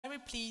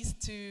very pleased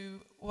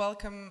to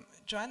welcome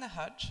Joanna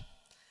Hodge.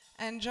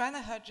 And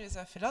Joanna Hodge is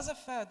a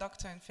philosopher, a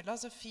doctor in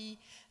philosophy.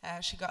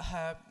 She got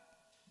her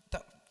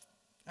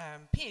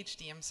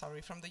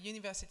PhD, from the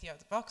University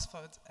of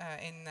Oxford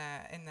in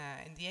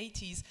the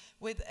 80s,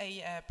 with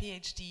a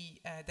PhD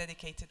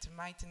dedicated to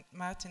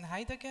Martin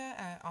Heidegger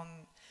on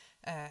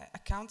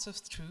Accounts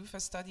of Truth,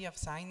 a study of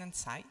sign and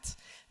sight,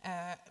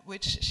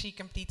 which she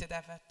completed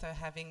after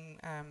having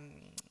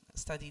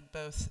studied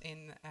both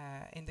in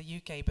the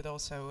UK but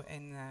also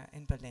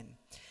in Berlin.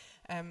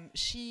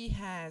 She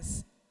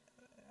has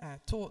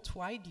taught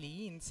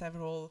widely in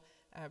several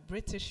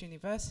British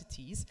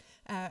universities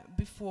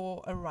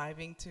before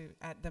arriving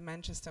at the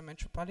Manchester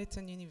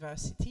Metropolitan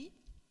University,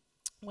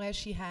 where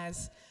she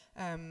has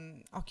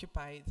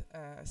occupied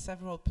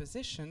several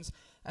positions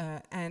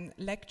and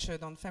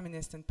lectured on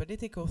feminist and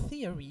political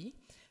theory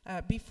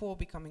before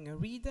becoming a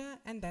reader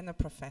and then a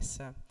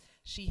professor.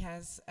 She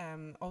has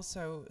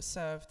also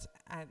served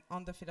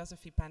on the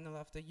philosophy panel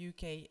of the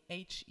UK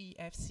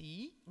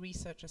HEFCE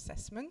Research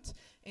Assessment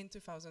in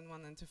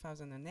 2001 and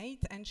 2008,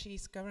 and she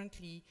is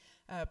currently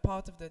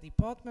part of the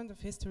Department of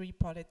History,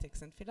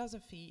 Politics and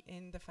Philosophy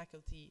in the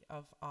Faculty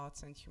of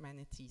Arts and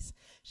Humanities.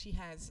 She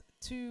has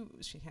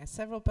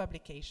several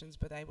publications,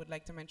 but I would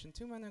like to mention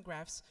two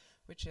monographs,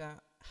 which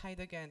are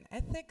Heidegger and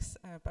Ethics,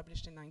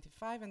 published in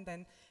 '95, and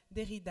then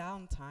Derrida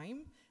on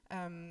Time,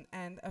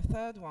 and a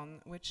third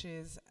one, which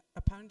is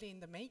apparently in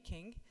the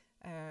making,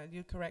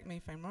 you'll correct me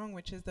if I'm wrong,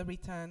 which is The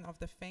Return of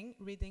the Thing,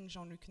 reading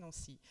Jean-Luc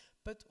Nancy.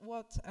 But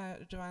what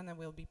Joanna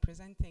will be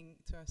presenting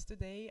to us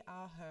today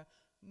are her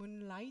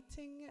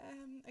moonlighting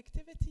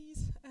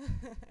activities,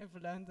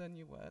 I've learned a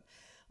new word,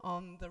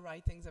 on the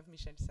writings of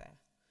Michel Serres.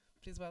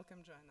 Please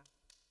welcome Joanna.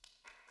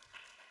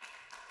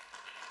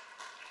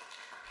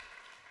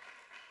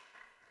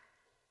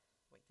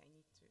 Wait, I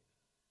need to get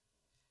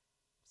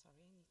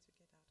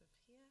out of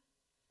here,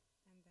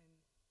 and then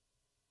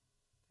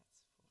that's for,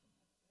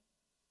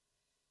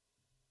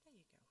 there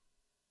you go.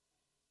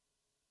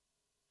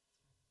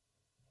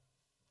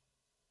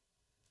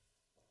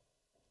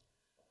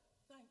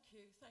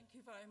 Thank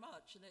you very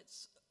much, and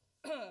it's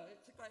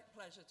it's a great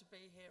pleasure to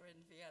be here in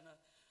Vienna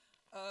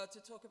to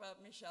talk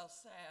about Michel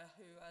Serres,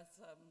 who,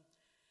 as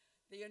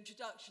the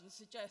introduction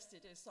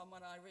suggested, is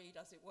someone I read,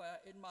 as it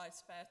were, in my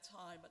spare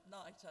time at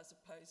night, as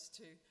opposed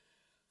to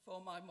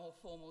for my more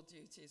formal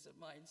duties at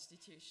my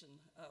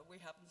institution. We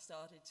haven't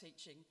started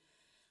teaching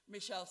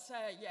Michel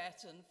Serres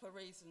yet, and for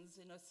reasons,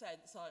 in a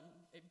sense, I'm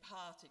in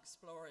part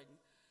exploring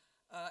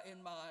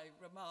in my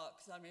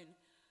remarks. I mean,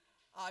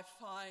 I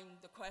find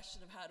the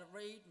question of how to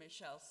read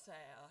Michel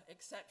Serres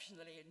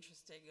exceptionally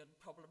interesting and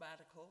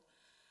problematical,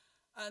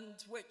 and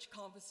which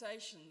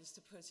conversations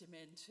to put him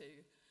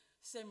into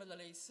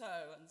similarly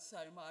so. And so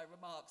my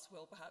remarks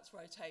will perhaps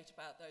rotate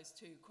about those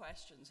two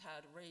questions: how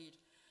to read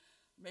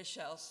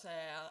Michel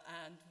Serres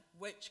and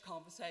which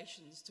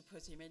conversations to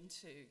put him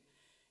into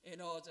in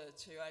order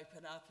to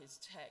open up his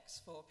texts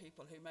for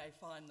people who may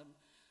find them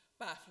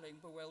baffling,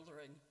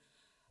 bewildering.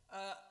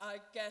 I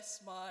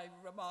guess my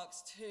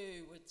remarks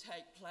too would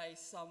take place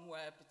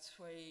somewhere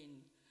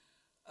between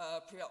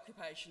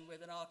preoccupation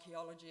with an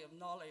archaeology of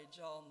knowledge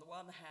on the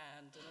one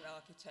hand and an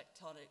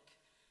architectonic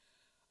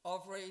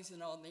of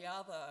reason on the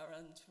other.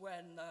 And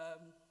when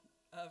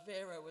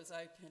Vera was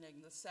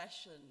opening the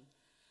session,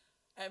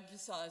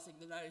 emphasizing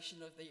the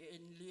notion of the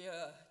in lieu,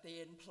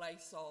 the in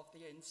place of,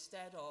 the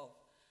instead of,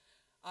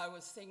 I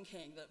was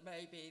thinking that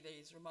maybe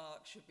these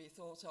remarks should be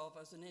thought of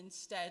as an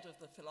instead of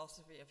the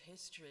philosophy of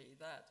history,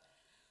 that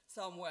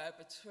somewhere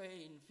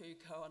between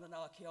Foucault and an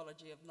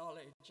archaeology of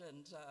knowledge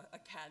and a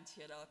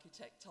Kantian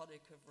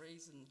architectonic of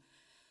reason,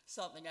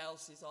 something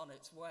else is on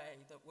its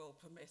way that will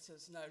permit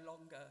us no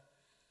longer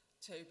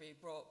to be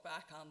brought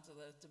back under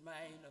the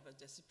domain of a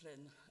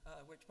discipline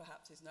which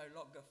perhaps is no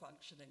longer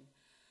functioning,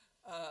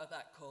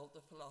 that called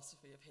the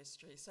philosophy of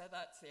history. So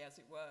that's the, as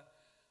it were,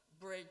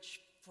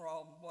 bridge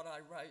from what I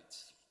wrote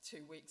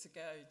 2 weeks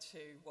ago to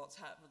what's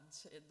happened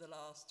in the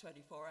last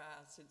 24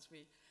 hours since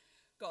we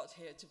got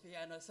here to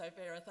Vienna. So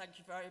Vera, thank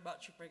you very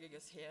much for bringing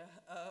us here.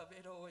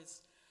 It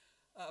always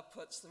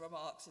puts the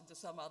remarks into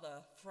some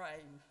other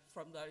frame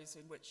from those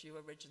in which you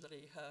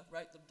originally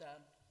wrote them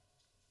down.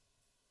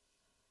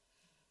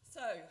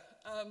 So,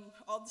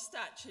 on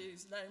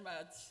statues,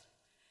 nomads,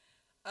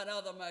 and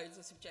other modes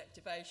of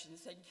subjectivation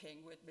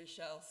thinking with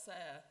Michel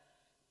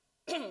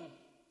Serres.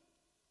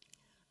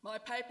 My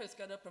paper is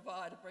going to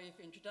provide a brief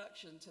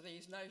introduction to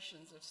these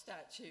notions of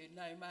statue,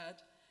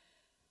 nomad,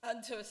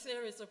 and to a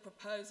series of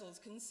proposals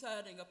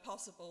concerning a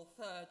possible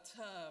third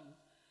term,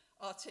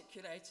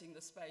 articulating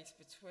the space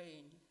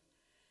between.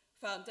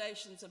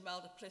 Foundations and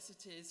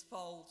multiplicities,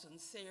 folds and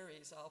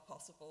series are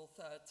possible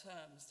third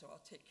terms to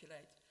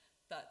articulate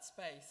that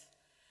space.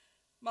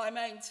 My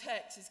main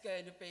text is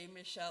going to be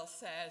Michel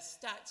Serres'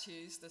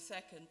 Statues, the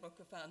second book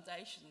of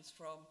Foundations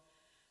from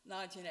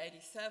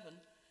 1987.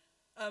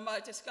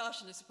 My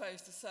discussion is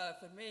supposed to serve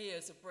for me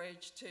as a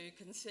bridge to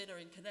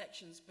considering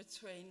connections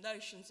between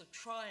notions of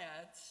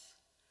triads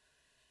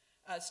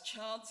as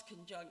chance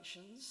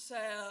conjunctions,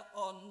 Serre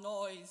on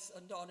noise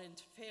and on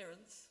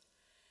interference,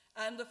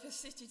 and the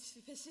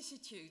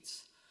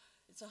vicissitudes,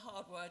 it's a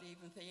hard word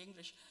even for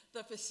English,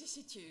 the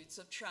vicissitudes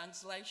of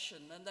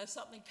translation. And there's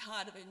something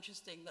kind of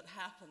interesting that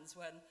happens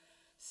when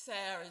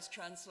Serre is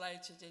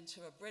translated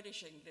into a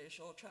British English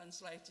or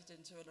translated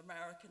into an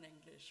American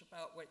English,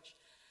 about which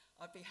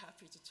I'd be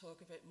happy to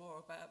talk a bit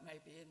more about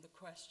maybe in the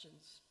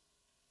questions.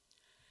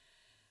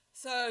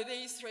 So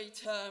these three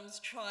terms,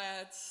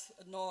 triads,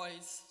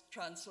 noise,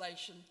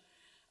 translation,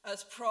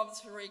 as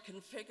prompts for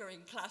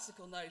reconfiguring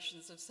classical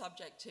notions of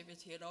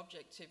subjectivity and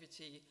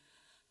objectivity,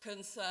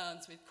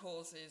 concerns with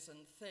causes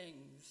and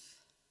things.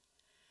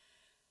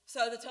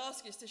 So the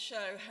task is to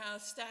show how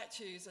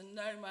statues and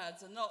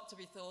nomads are not to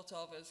be thought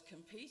of as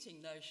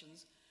competing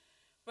notions,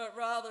 but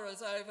rather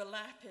as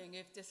overlapping,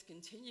 if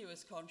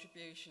discontinuous,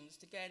 contributions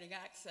to gaining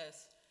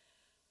access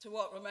to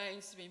what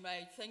remains to be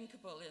made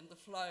thinkable in the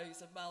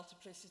flows of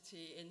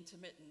multiplicity,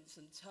 intermittence,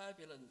 and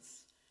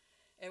turbulence,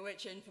 in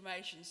which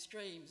information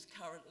streams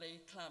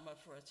currently clamour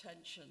for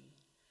attention.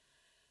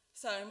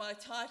 So my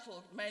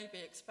title may be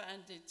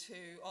expanded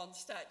to On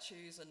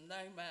Statues and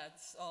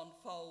Nomads, on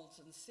Folds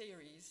and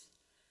Series.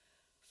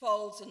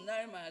 Folds and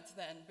nomads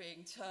then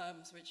being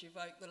terms which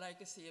evoke the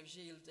legacy of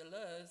Gilles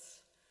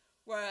Deleuze,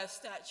 whereas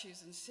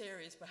statues and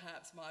series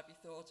perhaps might be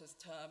thought as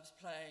terms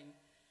playing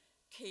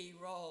key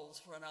roles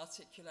for an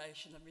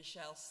articulation of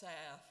Michel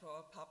Serre for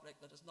a public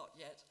that has not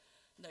yet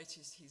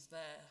noticed he's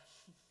there.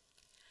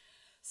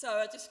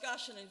 So a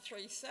discussion in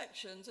three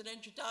sections, an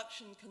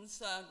introduction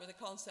concerned with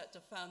the concept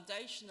of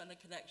foundation and a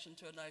connection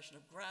to a notion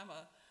of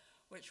grammar,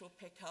 which will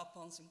pick up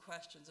on some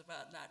questions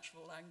about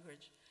natural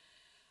language.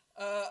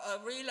 A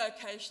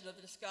relocation of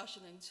the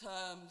discussion in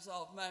terms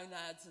of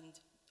monads and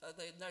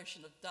the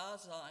notion of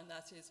Dasein,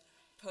 that is,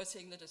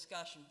 putting the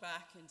discussion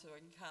back into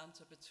an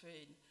encounter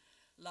between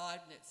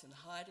Leibniz and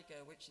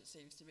Heidegger, which it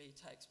seems to me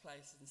takes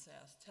place in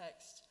Serre's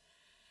text.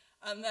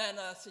 And then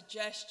a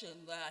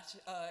suggestion that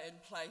in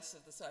place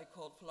of the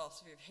so-called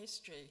philosophy of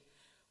history,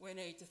 we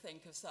need to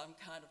think of some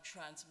kind of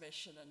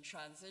transmission and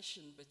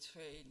transition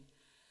between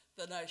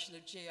the notion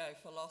of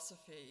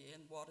geophilosophy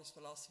in What is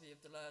Philosophy of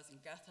Deleuze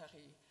and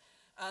Guattari,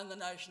 and the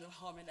notion of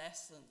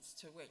hominescence,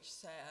 to which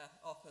Serre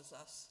offers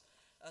us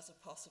as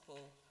a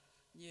possible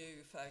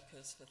new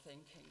focus for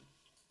thinking.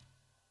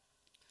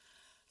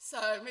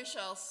 So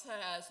Michel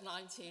Serre's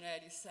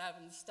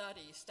 1987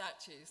 study,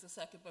 Statues, the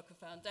second book of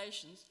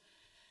Foundations,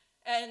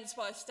 ends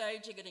by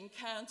staging an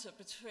encounter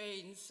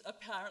between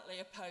apparently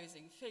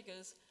opposing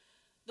figures,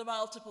 the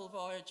multiple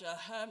voyager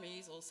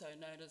Hermes, also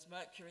known as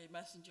Mercury,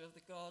 messenger of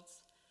the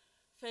gods,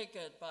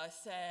 figured by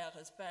Serre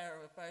as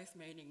bearer of both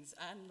meanings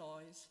and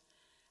noise,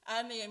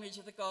 and the image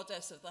of the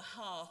goddess of the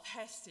hearth,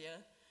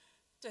 Hestia,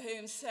 to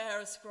whom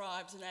Serre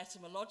ascribes an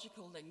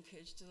etymological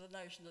linkage to the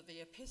notion of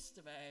the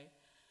episteme,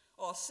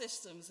 or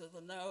systems of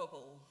the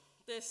knowable.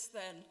 This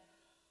then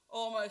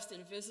almost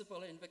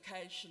invisible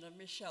invocation of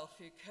Michel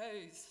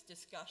Foucault's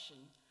discussion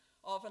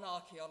of an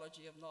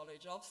archaeology of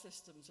knowledge, of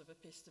systems of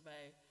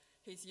episteme,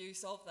 his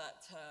use of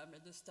that term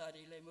in the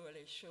study Les mots et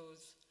les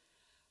choses,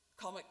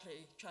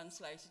 comically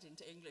translated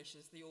into English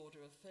as the order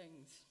of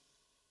things.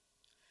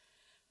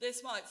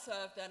 This might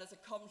serve then as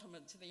a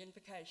complement to the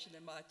invocation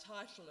in my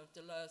title of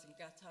Deleuze and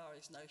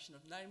Guattari's notion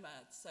of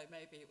nomads, so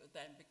maybe it would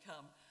then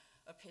become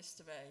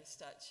episteme,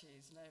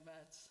 statues,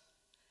 nomads.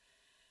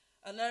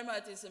 A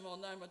nomadism or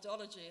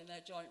nomadology in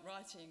their joint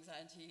writings,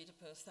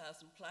 Anti-Oedipus,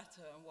 Thousand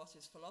Plateau, and What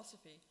is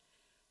Philosophy,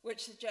 which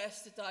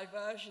suggests a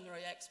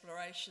diversionary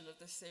exploration of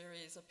the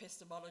series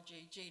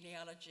epistemology,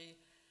 genealogy,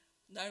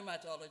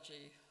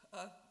 nomadology,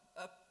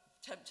 a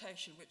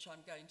temptation which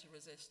I'm going to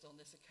resist on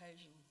this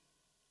occasion.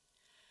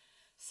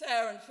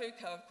 Serre and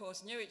Foucault, of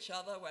course, knew each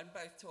other when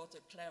both taught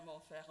at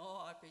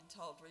Clermont-Ferrand. I've been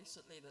told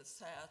recently that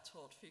Serre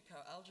taught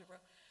Foucault algebra.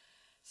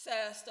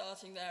 Serre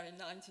starting there in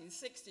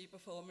 1960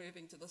 before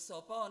moving to the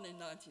Sorbonne in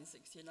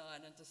 1969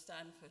 and to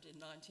Stanford in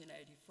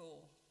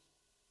 1984.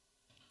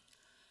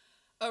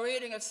 A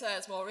reading of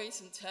Serre's more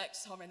recent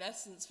text,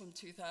 Hominescence from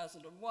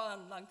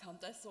 2001,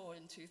 L'Incandescent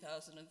in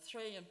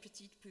 2003, and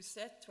Petite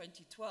Poussette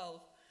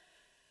 2012,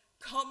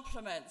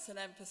 complements an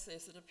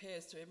emphasis that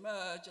appears to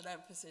emerge, an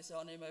emphasis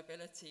on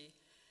immobility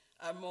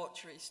and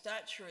mortuary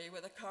statuary,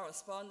 with a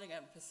corresponding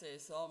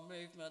emphasis on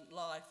movement,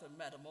 life, and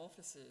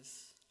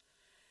metamorphosis.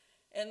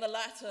 In the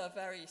latter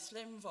very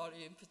slim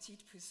volume,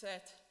 Petite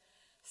Poussette,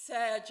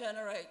 Serre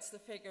generates the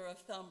figure of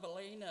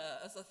Thumbelina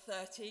as a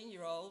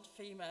 13-year-old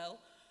female,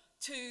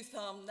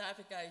 two-thumb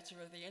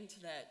navigator of the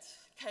internet,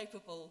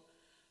 capable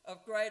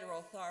of greater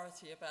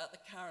authority about the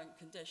current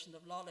condition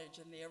of knowledge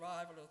and the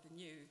arrival of the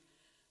new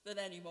than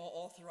any more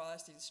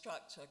authorized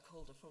instructor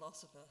called a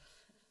philosopher.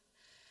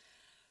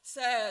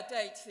 Serre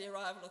dates the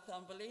arrival of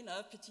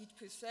Thumbelina, Petite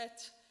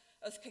Poussette,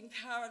 as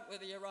concurrent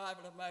with the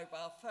arrival of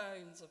mobile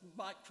phones, of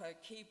micro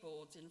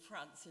keyboards in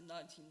France in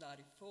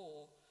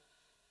 1994.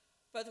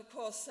 But of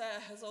course, Serre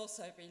has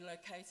also been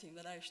locating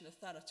the notion of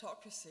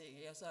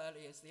thanatocracy as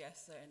early as the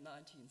essay in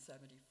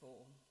 1974.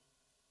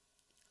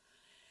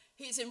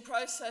 He's in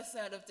process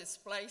then of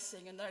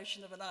displacing a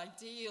notion of an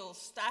ideal,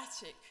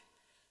 static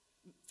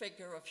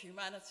figure of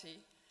humanity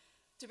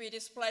to be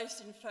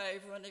displaced in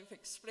favor of an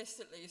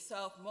explicitly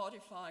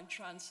self-modifying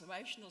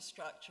transformational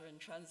structure in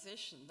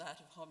transition,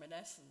 that of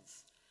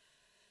hominescence.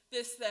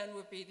 This then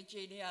would be the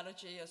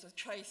genealogy as a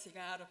tracing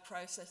out of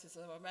processes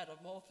of a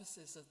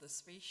metamorphosis of the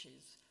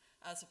species,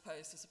 as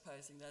opposed to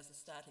supposing there's a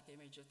static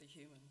image of the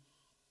human.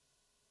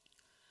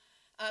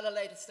 At a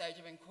later stage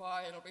of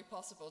inquiry, it'll be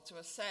possible to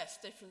assess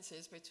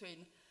differences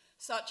between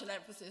such an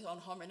emphasis on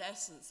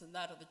hominescence and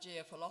that of the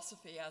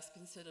geophilosophy as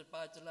considered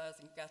by Deleuze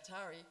and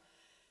Guattari,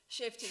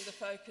 shifting the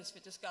focus for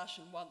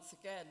discussion once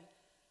again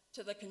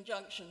to the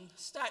conjunction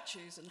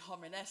statues and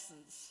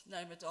hominescence,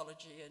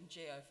 nomadology and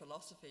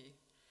geophilosophy.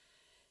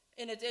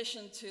 In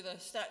addition to the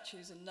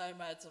statues and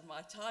nomads of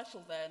my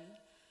title then,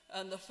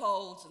 and the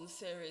folds and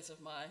series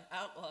of my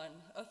outline,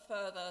 a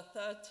further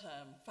third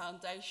term,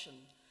 foundation,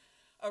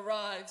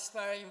 arrives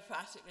very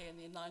emphatically in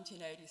the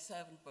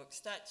 1987 book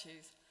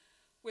Statues,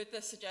 with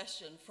the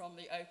suggestion from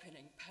the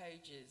opening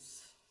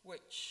pages,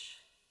 which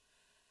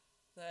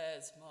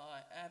there's my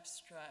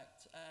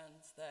abstract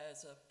and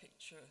there's a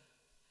picture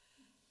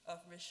of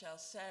Michel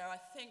Serres,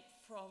 I think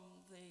from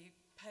the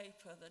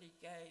paper that he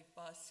gave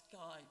by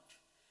Skype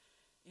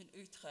in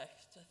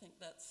Utrecht. I think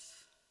that's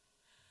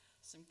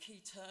some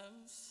key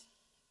terms.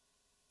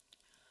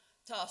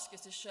 Task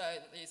is to show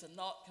that these are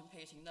not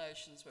competing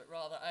notions, but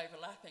rather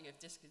overlapping if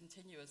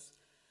discontinuous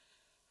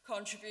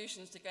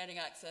contributions to gaining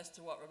access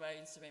to what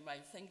remains to be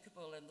made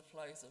thinkable in the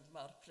flows of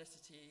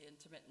multiplicity,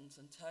 intermittence,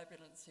 and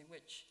turbulence in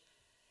which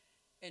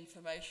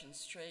information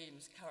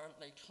streams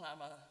currently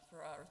clamour for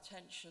our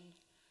attention.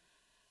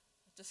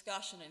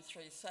 Discussion in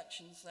 3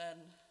 sections then.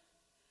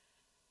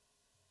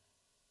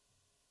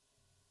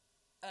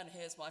 And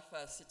here's my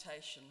first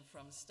citation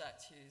from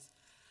Statues.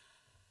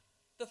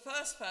 The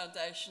first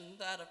foundation,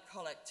 that of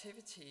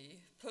collectivity,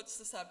 puts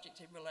the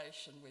subject in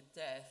relation with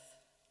death.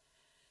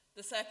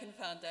 The second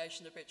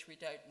foundation, of which we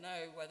don't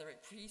know whether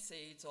it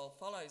precedes or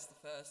follows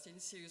the first,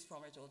 ensues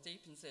from it or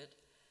deepens it,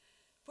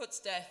 puts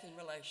death in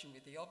relation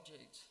with the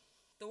object.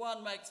 The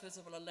one makes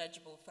visible a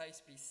legible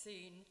face be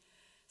seen,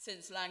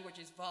 since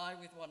languages vie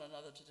with one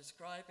another to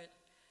describe it.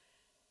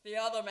 The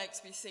other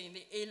makes be seen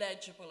the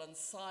illegible and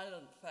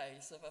silent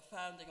face of a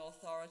founding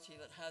authority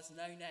that has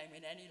no name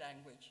in any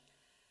language,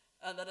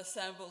 and that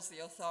assembles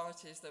the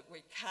authorities that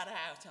we cut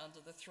out under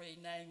the 3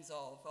 names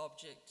of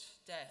object,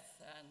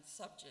 death, and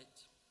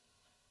subject.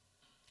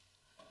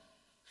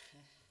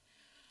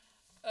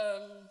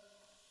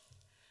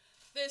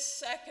 This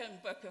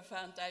second book of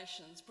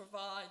foundations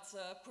provides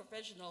a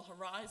provisional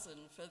horizon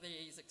for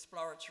these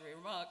exploratory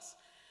remarks,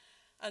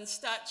 and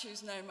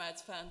Statues,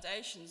 Nomads,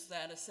 Foundations,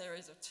 then a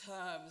series of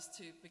terms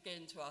to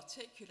begin to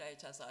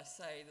articulate, as I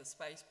say, the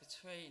space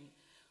between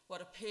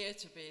what appear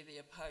to be the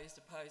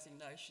opposing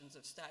notions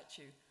of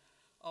statue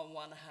on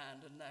one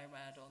hand and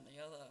nomad on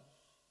the other.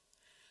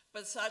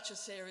 But such a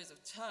series of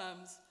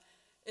terms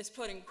is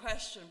put in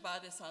question by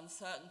this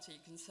uncertainty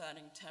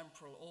concerning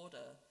temporal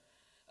order,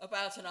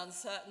 about an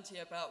uncertainty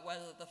about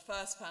whether the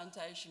first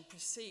foundation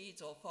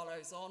precedes or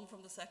follows on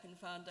from the second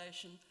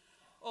foundation,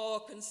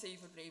 or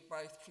conceivably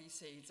both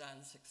precedes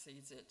and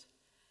succeeds it,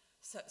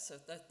 so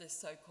that this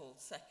so-called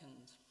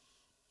second.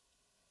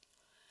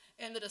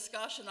 In the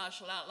discussion, I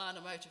shall outline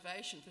a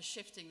motivation for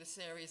shifting the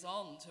series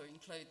on to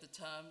include the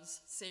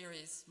terms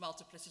series,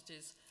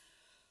 multiplicities,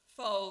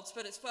 folds,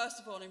 but it's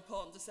first of all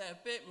important to say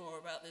a bit more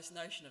about this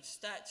notion of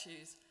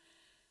statues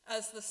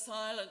as the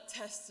silent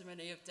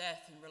testimony of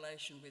death in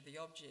relation with the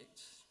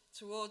object.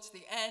 Towards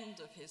the end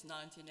of his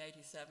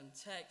 1987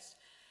 text,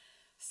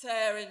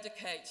 Serres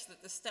indicates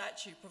that the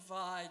statue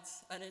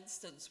provides an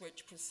instance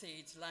which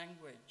precedes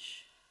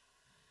language.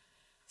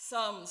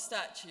 Some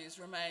statues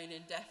remain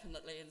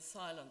indefinitely in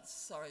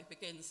silence.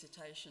 Begin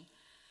citation.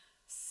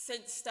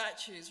 Since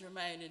statues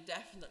remain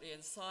indefinitely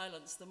in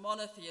silence, the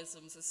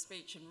monotheisms of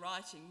speech and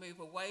writing move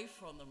away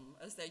from them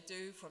as they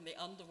do from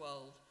the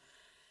underworld,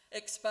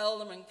 expel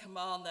them and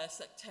command their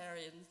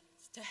sectarians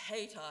to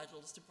hate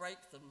idols, to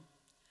break them.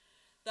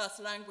 Thus,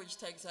 language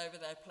takes over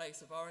their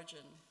place of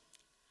origin.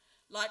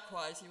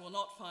 Likewise, you will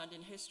not find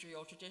in history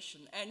or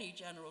tradition any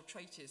general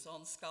treatise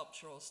on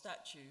sculpture or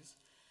statues.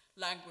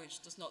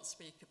 Language does not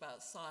speak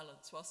about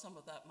silence. Well, some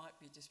of that might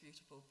be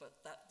disputable, but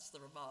that's the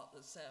remark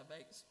that Serres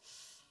makes.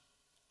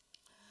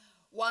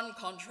 One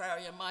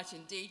contrarian might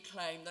indeed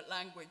claim that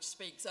language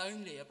speaks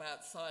only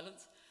about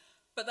silence,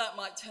 but that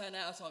might turn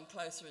out on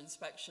closer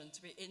inspection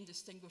to be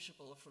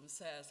indistinguishable from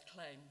Serres'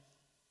 claim.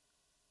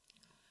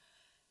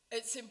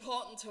 It's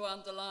important to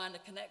underline a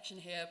connection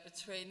here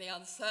between the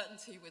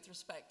uncertainty with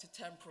respect to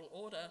temporal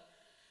order,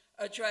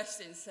 addressed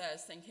in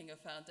Serres' thinking of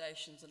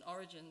foundations and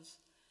origins,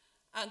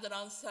 and an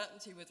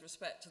uncertainty with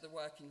respect to the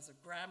workings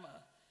of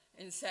grammar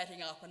in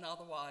setting up an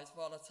otherwise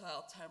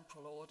volatile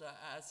temporal order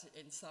as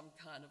in some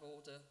kind of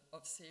order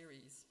of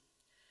series.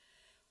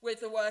 With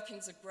the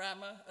workings of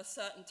grammar, a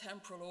certain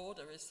temporal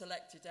order is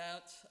selected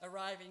out,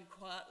 arriving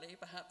quietly,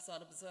 perhaps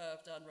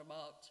unobserved,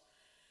 unremarked,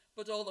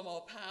 but all the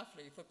more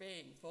powerfully for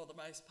being, for the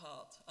most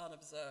part,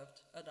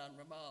 unobserved and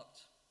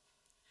unremarked.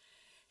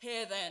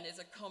 Here then is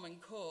a common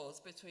cause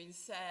between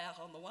Serre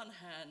on the one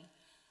hand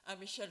and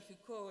Michel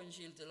Foucault and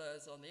Gilles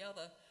Deleuze on the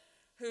other,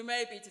 who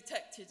may be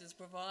detected as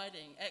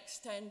providing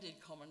extended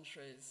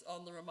commentaries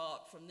on the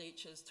remark from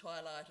Nietzsche's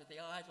Twilight of the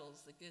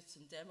Idols, the Gut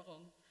and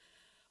Dämmerung,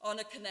 on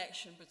a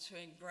connection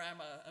between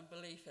grammar and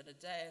belief in a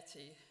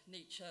deity.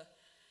 Nietzsche,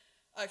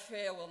 I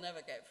fear, will never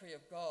get free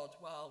of God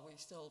while we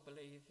still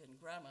believe in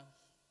grammar.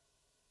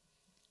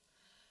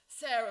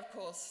 Serre, of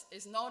course,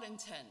 is not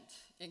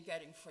intent in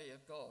getting free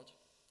of God,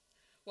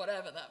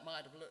 whatever that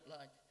might have looked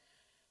like,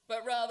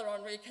 but rather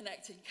on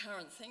reconnecting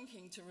current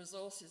thinking to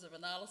resources of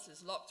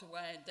analysis locked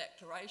away in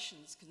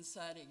declarations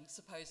concerning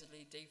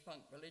supposedly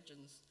defunct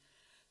religions,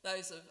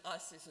 those of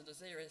Isis and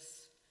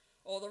Osiris,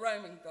 or the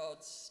Roman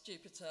gods,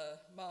 Jupiter,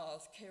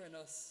 Mars,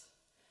 Quirinus,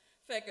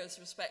 figures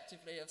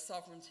respectively of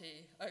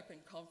sovereignty, open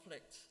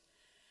conflict,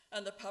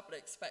 and the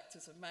public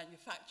spectres of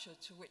manufacture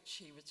to which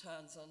he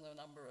returns on a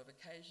number of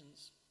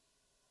occasions.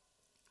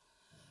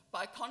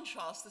 By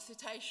contrast, the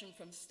citation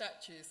from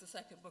Statues, the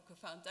second book of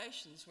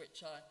Foundations,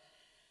 which I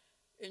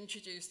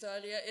introduced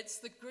earlier, it's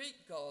the Greek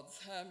gods,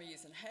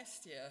 Hermes and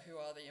Hestia, who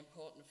are the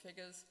important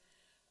figures,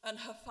 and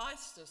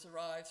Hephaestus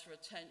arrives for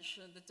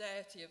attention, the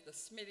deity of the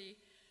smithy,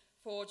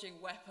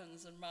 forging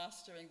weapons and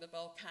mastering the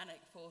volcanic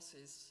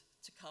forces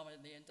to come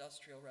in the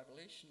Industrial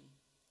Revolution.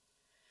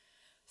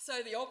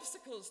 So the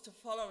obstacles to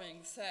following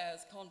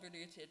Serre's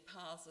convoluted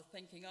paths of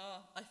thinking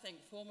are, I think,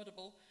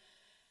 formidable.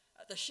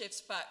 The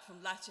shifts back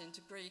from Latin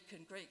to Greek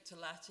and Greek to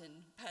Latin,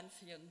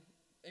 pantheon,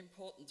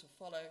 important to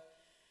follow.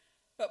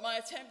 But my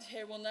attempt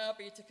here will now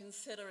be to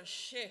consider a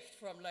shift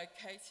from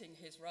locating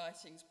his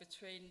writings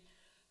between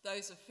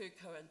those of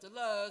Foucault and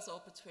Deleuze,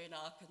 or between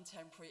our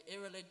contemporary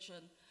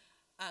irreligion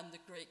and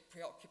the Greek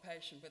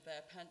preoccupation with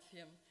their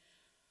pantheon,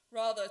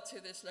 rather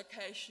to this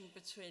location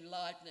between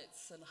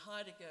Leibniz and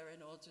Heidegger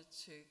in order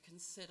to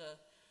consider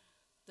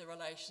the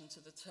relation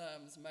to the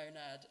terms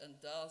monad and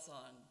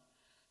Dasein.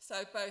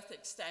 So both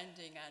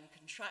extending and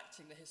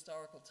contracting the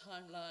historical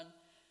timeline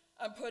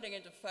and putting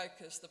into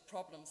focus the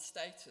problem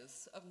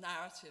status of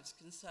narratives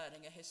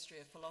concerning a history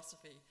of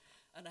philosophy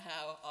and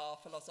how our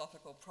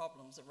philosophical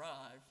problems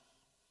arrive.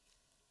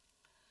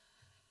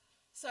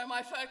 So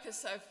my focus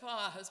so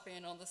far has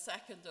been on the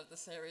second of the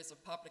series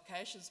of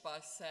publications by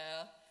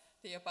Serre,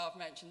 the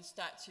above-mentioned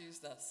Statues,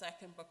 the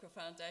second book of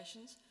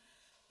Foundations.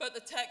 But the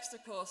text,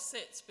 of course,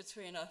 sits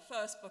between a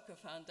first book of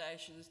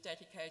Foundations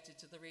dedicated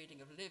to the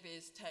reading of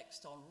Livy's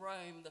text on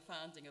Rome, the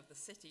founding of the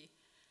city,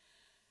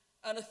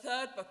 and a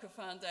third book of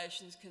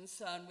Foundations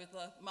concerned with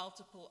the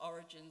multiple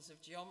origins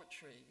of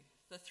geometry.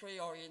 The three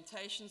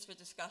orientations for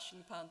discussion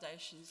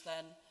foundations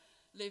then,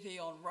 Livy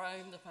on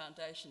Rome, the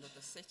foundation of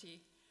the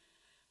city,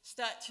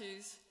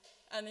 Statues,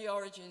 and the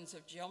origins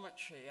of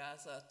geometry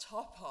as a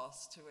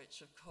topos to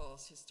which, of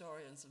course,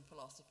 historians and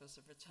philosophers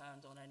have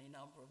returned on any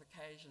number of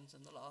occasions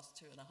in the last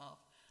 2.5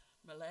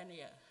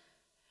 millennia.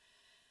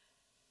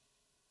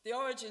 The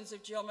origins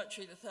of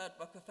geometry, the third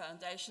book of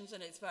Foundations,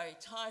 and its very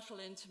title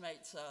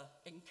intimates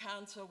an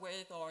encounter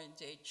with, or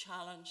indeed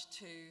challenge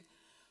to,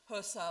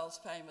 Husserl's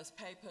famous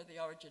paper,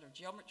 The Origin of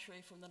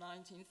Geometry, from the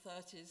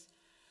 1930s,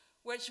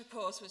 which of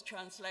course was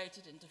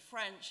translated into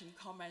French and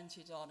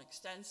commented on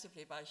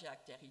extensively by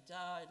Jacques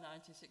Derrida in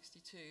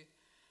 1962,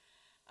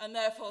 and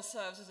therefore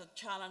serves as a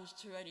challenge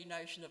to any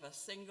notion of a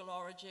single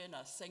origin,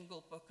 a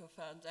single book of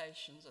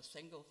foundations, a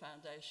single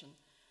foundation,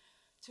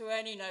 to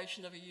any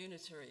notion of a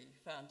unitary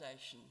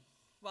foundation.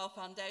 While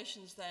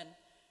foundations then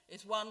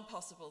is one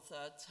possible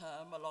third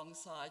term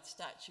alongside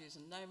statues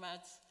and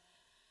nomads,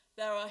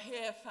 there are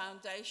here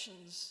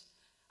foundations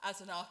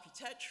as an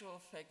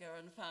architectural figure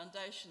and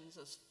foundations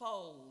as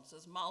folds,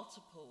 as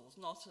multiples,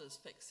 not as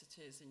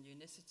fixities and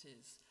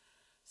unicities.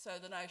 So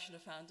the notion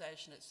of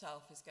foundation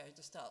itself is going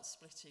to start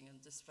splitting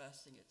and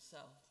dispersing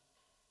itself.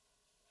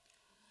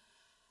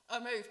 I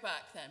move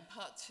back then,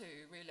 part 2,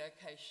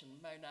 relocation,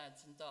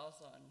 monads and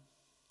Dasein.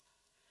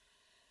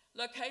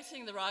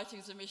 Locating the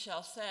writings of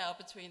Michel Serre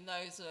between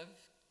those of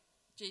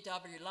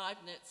G.W.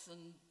 Leibniz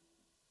and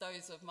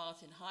those of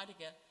Martin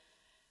Heidegger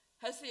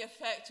has the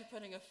effect of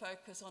putting a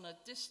focus on a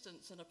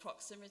distance and a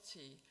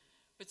proximity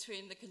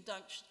between the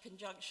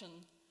conjunction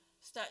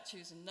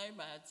statues and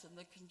nomads and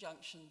the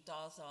conjunction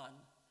Dasein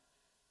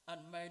and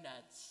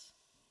monads.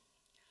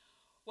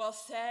 While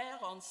Serre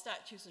on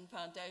statues and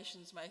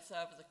foundations may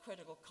serve as a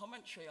critical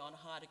commentary on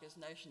Heidegger's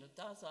notion of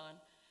Dasein,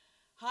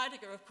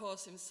 Heidegger, of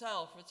course,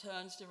 himself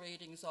returns to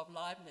readings of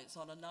Leibniz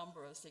on a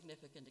number of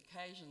significant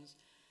occasions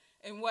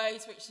in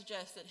ways which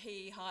suggest that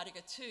he,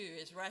 Heidegger too,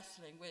 is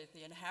wrestling with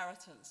the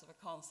inheritance of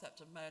a concept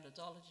of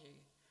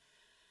monadology.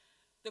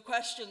 The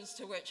questions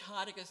to which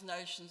Heidegger's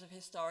notions of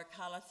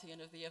historicality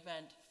and of the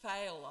event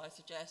fail, I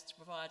suggest, to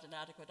provide an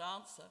adequate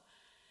answer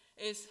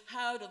is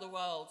how do the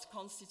worlds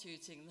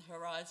constituting the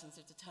horizons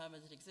of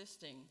determinate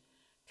existing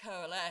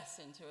coalesce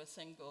into a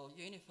single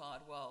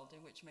unified world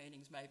in which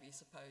meanings may be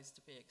supposed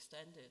to be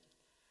extended?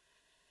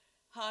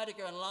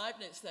 Heidegger and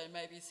Leibniz then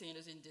may be seen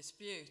as in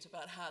dispute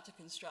about how to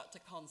construct a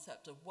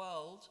concept of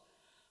world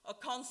a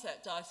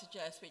concept, I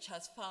suggest, which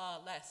has far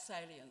less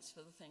salience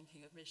for the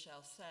thinking of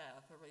Michel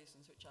Serres for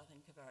reasons which I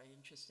think are very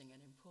interesting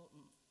and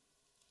important.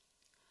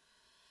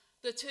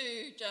 The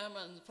two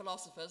German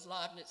philosophers,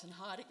 Leibniz and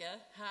Heidegger,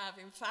 have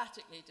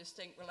emphatically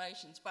distinct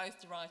relations both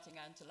to writing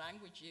and to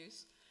language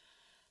use.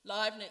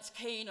 Leibniz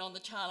keen on the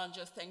challenge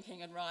of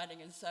thinking and writing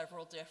in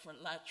several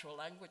different lateral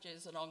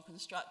languages and on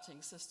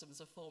constructing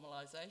systems of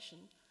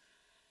formalization.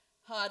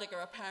 Heidegger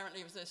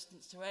apparently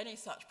resistant to any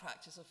such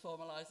practice of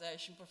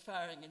formalization,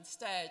 preferring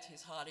instead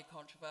his highly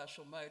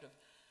controversial mode of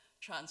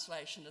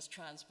translation as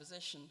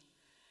transposition,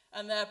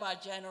 and thereby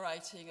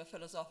generating a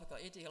philosophical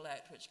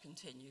idiolect which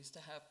continues to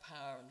have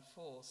power and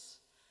force,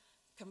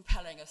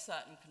 compelling a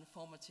certain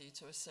conformity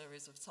to a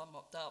series of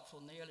somewhat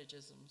doubtful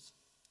neologisms.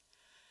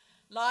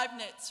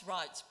 Leibniz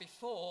writes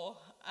before,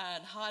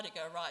 and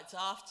Heidegger writes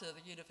after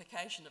the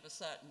unification of a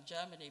certain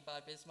Germany by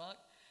Bismarck,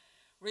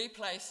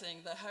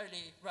 replacing the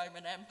Holy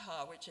Roman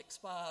Empire, which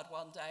expired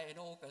one day in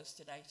August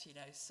in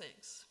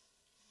 1806.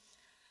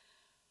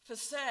 For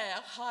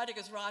Serres,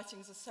 Heidegger's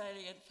writings are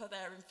salient for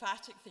their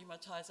emphatic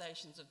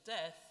thematizations of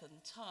death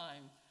and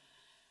time.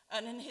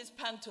 And in his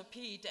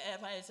Pantopie de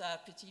Hermès à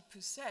Petite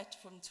Poussette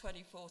from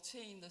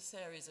 2014, the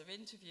series of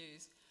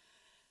interviews,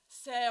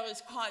 Serres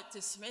is quite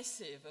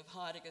dismissive of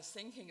Heidegger's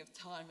thinking of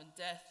time and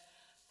death,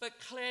 but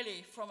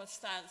clearly from a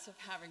stance of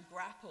having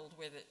grappled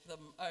with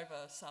them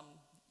over some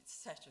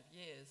set of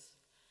years.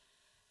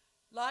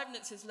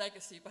 Leibniz's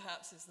legacy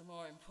perhaps is the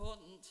more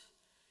important.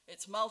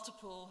 It's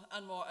multiple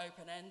and more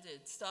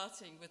open-ended,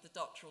 starting with the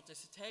doctoral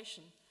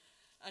dissertation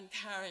and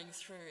carrying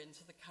through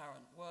into the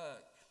current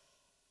work.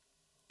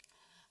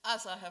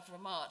 As I have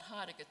remarked,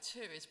 Heidegger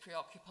too is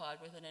preoccupied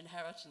with an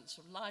inheritance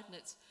from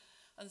Leibniz,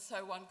 and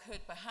so one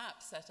could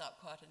perhaps set up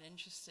quite an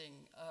interesting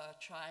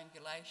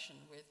triangulation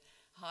with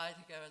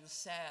Heidegger and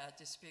Serres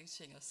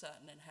disputing a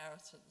certain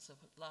inheritance of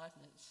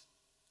Leibniz.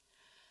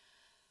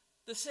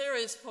 The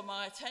series for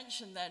my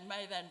attention then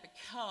may then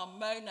become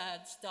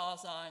Monads,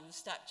 Dasein,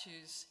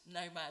 Statues,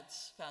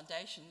 Nomads,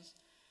 Foundations,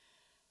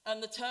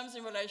 and the terms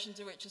in relation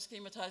to which a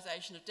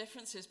schematization of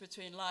differences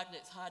between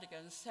Leibniz, Heidegger,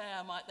 and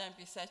Serres might then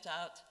be set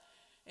out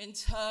in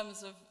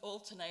terms of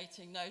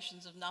alternating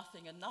notions of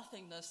nothing and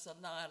nothingness,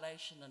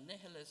 annihilation and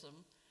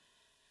nihilism.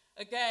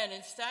 Again,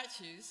 in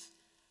Statues,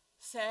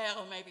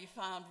 Serres may be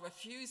found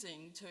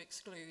refusing to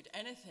exclude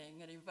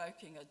anything and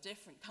invoking a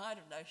different kind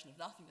of notion of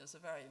nothingness, a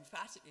very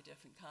emphatically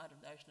different kind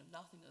of notion of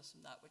nothingness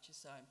from that which is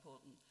so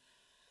important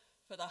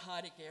for the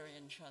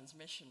Heideggerian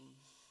transmission.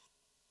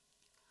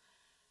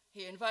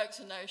 He invokes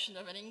a notion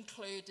of an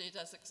included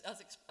as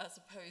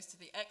opposed to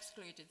the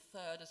excluded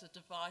third as a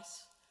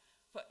device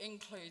for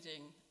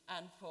including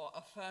and for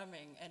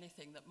affirming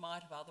anything that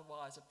might have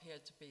otherwise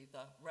appeared to be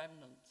the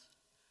remnant.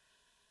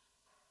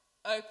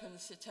 Open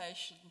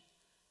citation.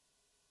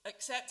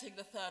 Accepting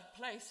the third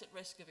place at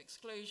risk of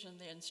exclusion,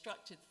 the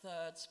instructed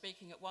third,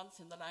 speaking at once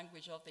in the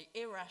language of the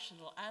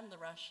irrational and the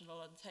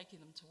rational and taking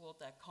them toward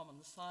their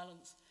common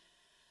silence,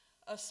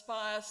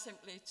 aspires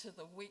simply to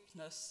the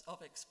weakness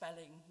of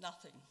expelling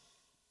nothing.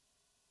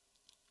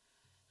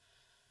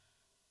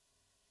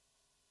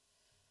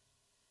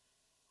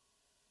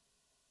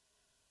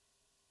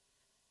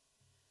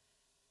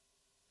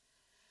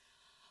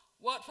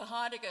 What for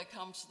Heidegger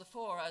comes to the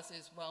fore, as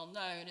is well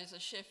known, is a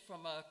shift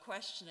from a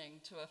questioning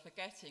to a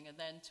forgetting and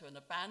then to an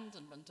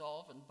abandonment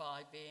of and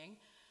by being,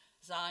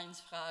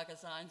 Seinsfrage,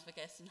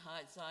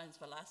 Seinsvergessenheit,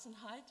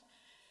 Seinsverlassenheit,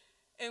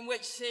 in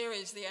which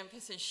series the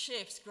emphasis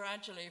shifts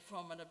gradually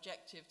from an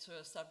objective to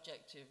a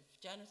subjective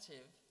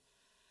genitive.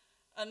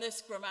 And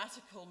this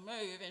grammatical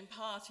move in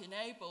part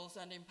enables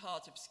and in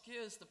part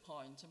obscures the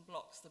point and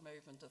blocks the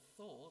movement of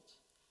thought.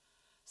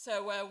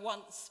 So where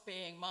once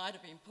being might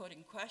have been put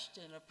in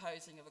question, a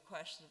posing of a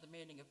question of the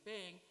meaning of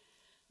being,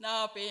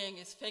 now being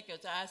is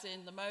figured as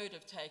in the mode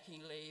of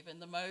taking leave, in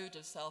the mode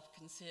of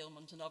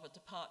self-concealment and of a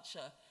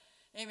departure,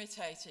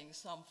 imitating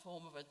some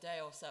form of a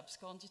deus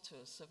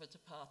absconditus, of a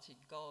departed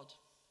God.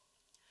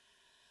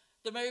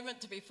 The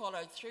movement to be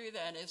followed through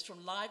then is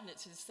from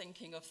Leibniz's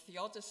thinking of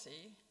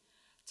theodicy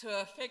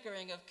to a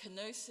figuring of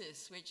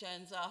kenosis, which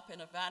ends up in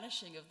a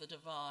vanishing of the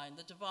divine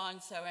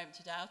so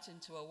emptied out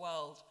into a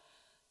world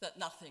that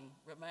nothing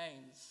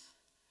remains.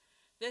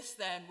 This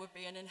then would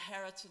be an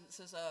inheritance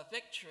as a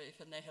victory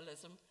for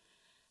nihilism,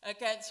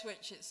 against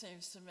which it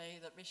seems to me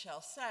that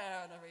Michel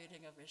Serres and a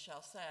reading of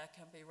Michel Serres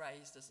can be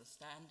raised as a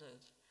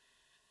standard.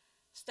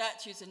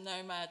 Statues and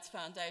Nomads,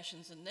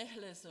 Foundations and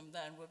Nihilism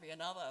then would be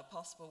another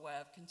possible way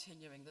of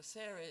continuing the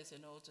series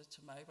in order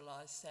to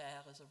mobilize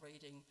Serres as a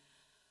reading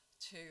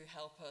to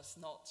help us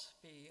not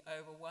be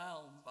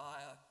overwhelmed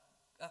by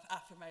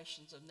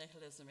affirmations of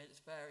nihilism in its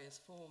various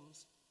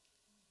forms.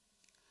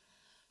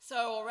 So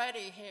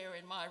already here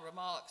in my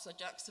remarks I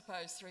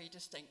juxtapose three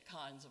distinct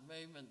kinds of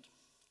movement.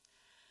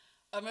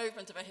 A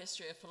movement of a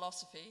history of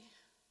philosophy,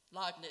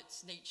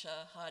 Leibniz, Nietzsche,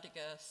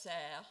 Heidegger,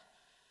 Serres,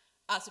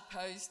 as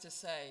opposed to,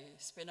 say,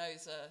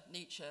 Spinoza,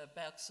 Nietzsche,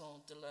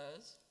 Bergson,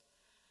 Deleuze,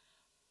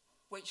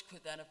 which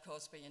could then, of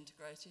course, be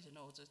integrated in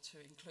order to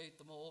include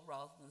them all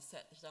rather than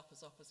set it up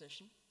as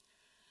opposition.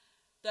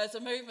 There's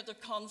a movement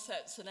of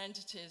concepts and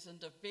entities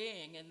and of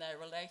being in their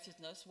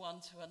relatedness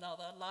one to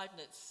another.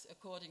 Leibniz,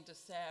 according to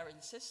Sayre's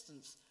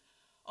insistence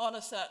on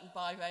a certain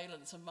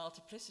bivalence and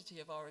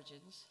multiplicity of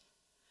origins.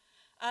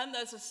 And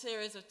there's a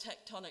series of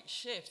tectonic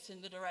shifts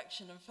in the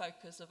direction and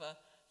focus of a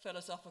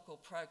philosophical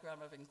program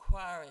of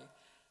inquiry,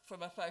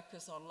 from a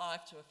focus on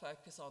life to a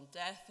focus on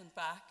death and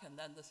back, and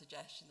then the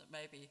suggestion that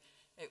maybe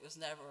it was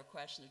never a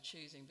question of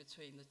choosing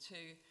between the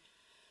two.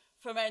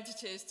 From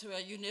entities to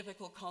a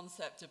univocal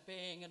concept of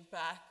being and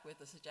back, with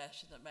the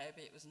suggestion that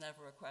maybe it was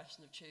never a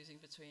question of choosing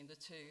between the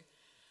two.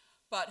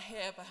 But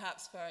here,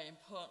 perhaps very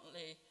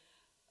importantly,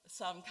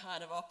 some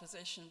kind of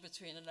opposition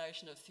between a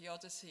notion of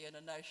theodicy and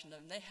a notion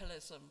of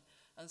nihilism,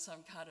 and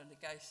some kind of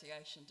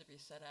negotiation to be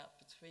set out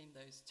between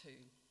those two.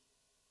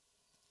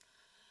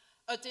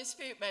 A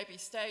dispute may be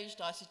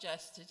staged, I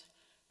suggested,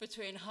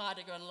 between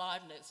Heidegger and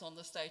Leibniz on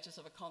the status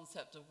of a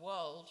concept of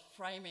world,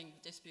 framing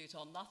the dispute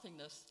on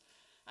nothingness,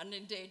 and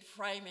indeed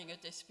framing a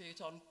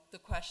dispute on the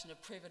question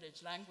of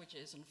privileged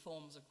languages and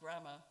forms of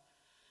grammar.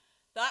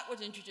 That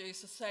would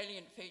introduce a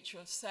salient feature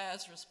of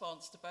Sayre's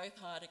response to both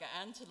Heidegger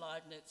and to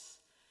Leibniz,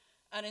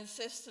 an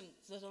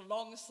insistence that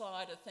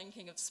alongside a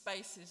thinking of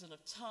spaces and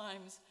of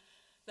times,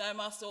 there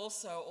must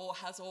also, or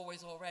has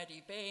always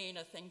already been,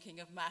 a thinking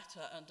of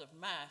matter and of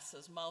mass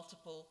as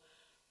multiple,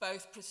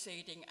 both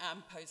preceding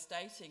and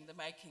postdating the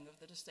making of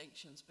the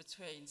distinctions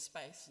between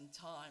space and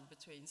time,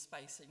 between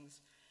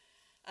spacings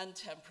and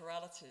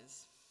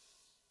temporalities.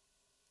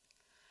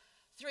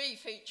 Three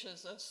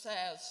features of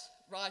Sayre's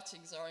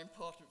writings are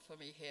important for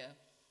me here.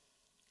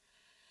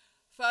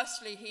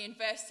 Firstly, he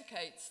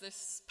investigates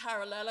this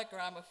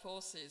parallelogram of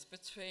forces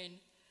between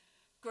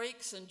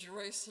Greeks and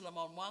Jerusalem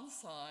on one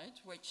side,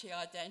 which he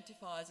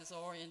identifies as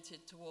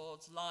oriented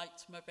towards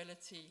light,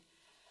 mobility,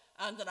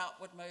 and an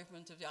upward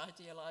movement of the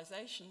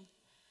idealization,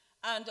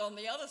 and on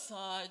the other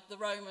side, the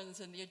Romans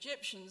and the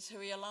Egyptians, who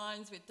he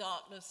aligns with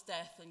darkness,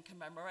 death, and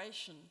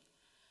commemoration,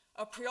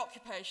 a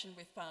preoccupation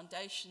with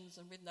foundations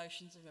and with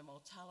notions of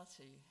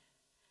immortality.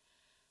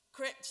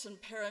 Crypts and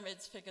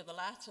pyramids figure the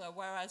latter,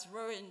 whereas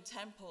ruined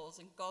temples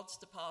and gods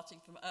departing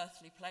from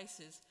earthly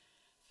places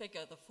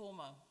figure the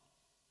former.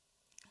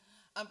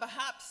 And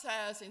perhaps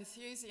Sayre's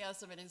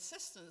enthusiasm and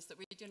insistence that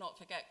we do not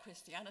forget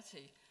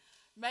Christianity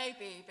may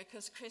be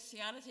because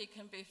Christianity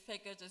can be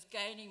figured as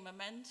gaining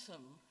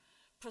momentum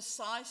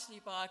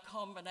precisely by a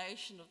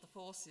combination of the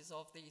forces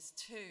of these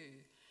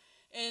two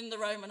in the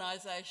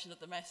Romanization of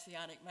the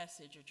messianic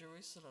message of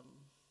Jerusalem.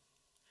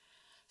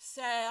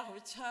 Sayre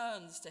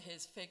returns to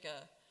his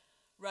figure,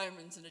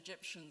 Romans and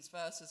Egyptians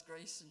versus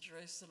Greece and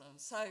Jerusalem,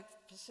 so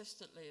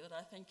persistently that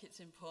I think it's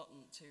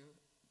important to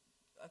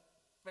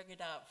bring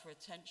it out for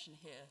attention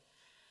here.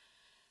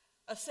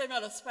 A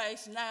similar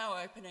space now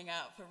opening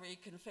out for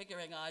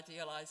reconfiguring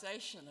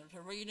idealization and for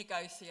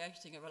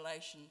renegotiating a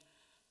relation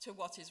to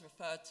what is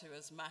referred to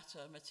as matter,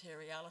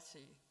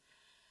 materiality.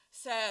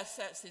 Sayre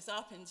sets this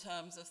up in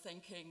terms of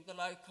thinking the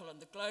local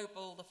and the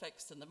global, the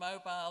fixed and the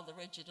mobile, the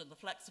rigid and the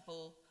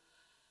flexible,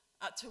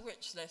 to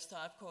which list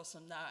I, of course,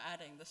 am now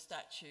adding the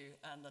statue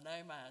and the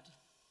nomad.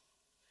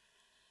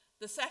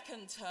 The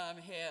second term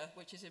here,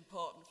 which is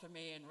important for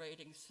me in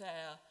reading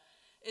Sayre,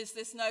 is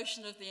this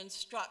notion of the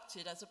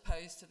instructed as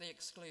opposed to the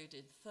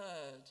excluded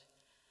third.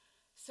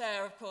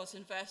 Sayre, of course,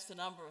 invests a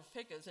number of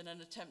figures in an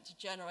attempt to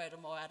generate a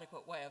more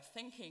adequate way of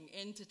thinking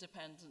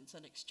interdependence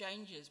and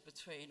exchanges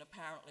between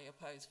apparently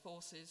opposed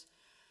forces,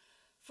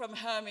 from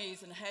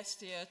Hermes and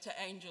Hestia to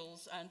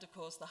angels and, of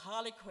course, the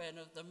Harlequin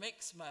of the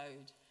mixed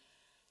mode,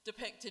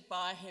 depicted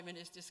by him in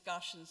his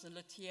discussions in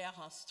Le Tiers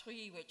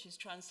Instruit, which is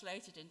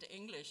translated into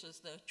English as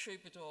the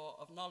troubadour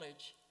of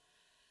knowledge.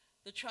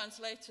 The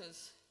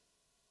translators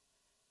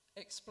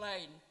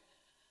explain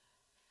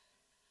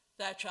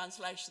their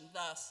translation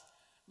thus,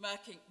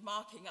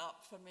 marking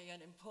up for me an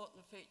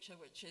important feature,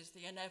 which is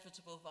the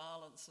inevitable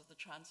violence of the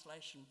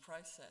translation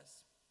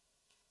process.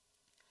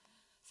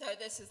 So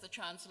this is the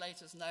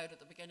translator's note at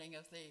the beginning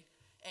of the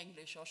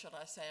English, or should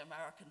I say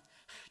American,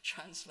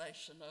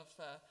 translation of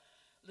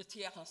Le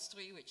Tiers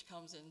Instruit, which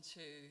comes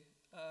into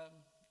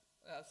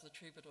as the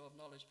troubadour of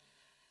knowledge.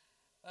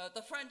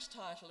 The French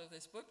title of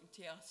this book, Le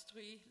Tiers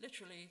Instruit,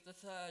 literally the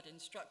third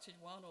instructed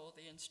one, or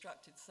the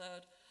instructed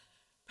third,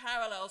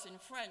 parallels in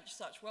French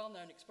such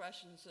well-known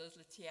expressions as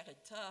le tiers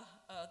état,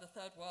 the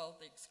third world,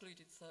 the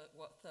excluded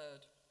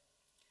third.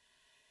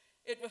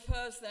 It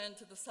refers then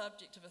to the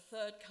subject of a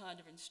third kind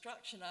of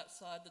instruction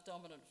outside the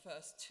dominant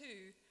first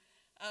two,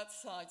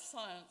 outside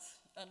science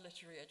and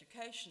literary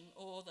education,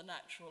 or the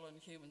natural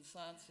and human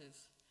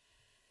sciences.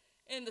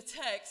 In the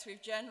text,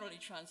 we've generally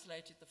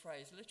translated the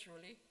phrase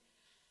literally.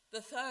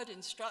 The third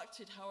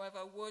instructed, however,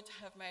 would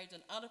have made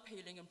an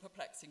unappealing and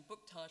perplexing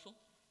book title.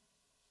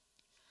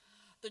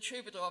 The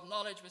troubadour of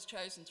knowledge was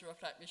chosen to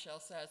reflect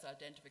Michel Sayre's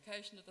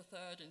identification of the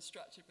third,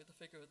 instructed with the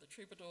figure of the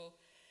troubadour,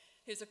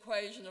 his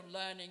equation of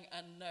learning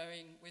and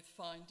knowing with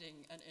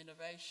finding and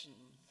innovation.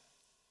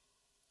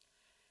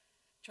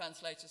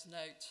 Translator's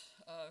note,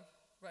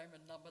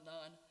 Roman number 9.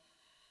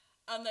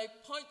 And they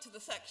point to the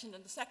section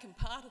in the second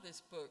part of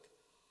this book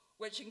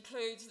which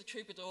includes the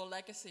troubadour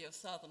legacy of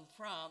southern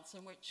France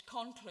and which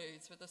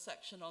concludes with a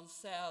section on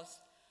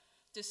Serre's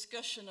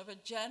discussion of a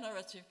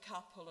generative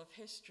couple of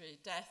history,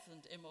 death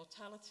and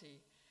immortality,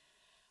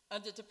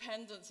 and the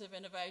dependence of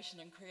innovation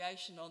and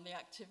creation on the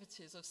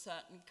activities of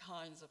certain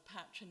kinds of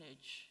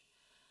patronage.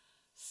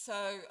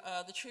 So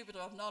the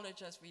Troubadour of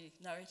Knowledge, as we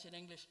know it in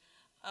English,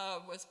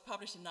 was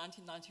published in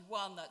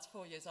 1991. That's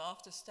 4 years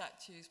after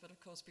Statues, but of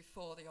course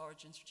before the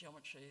Origins of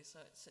Geometry, so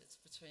it sits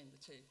between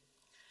the two.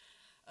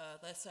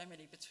 There's so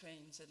many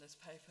betweens in this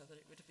paper that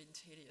it would have been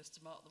tedious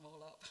to mark them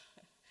all up.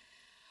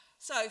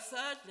 So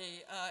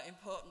thirdly,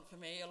 important for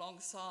me,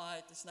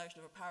 alongside this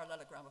notion of a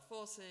parallelogram of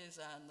forces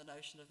and the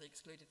notion of the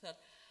excluded third,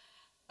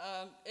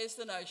 is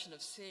the notion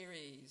of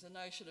series. A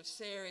notion of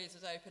series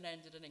as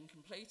open-ended and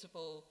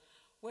incompletable,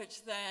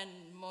 which then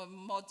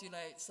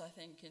modulates, I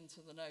think,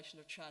 into the notion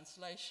of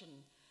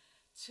translation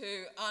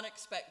to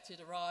unexpected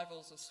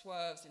arrivals of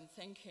swerves in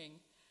thinking,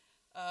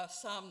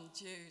 some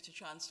due to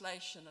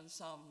translation and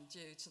some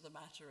due to the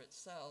matter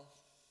itself.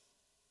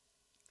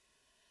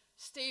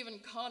 Stephen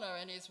Connor,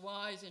 in his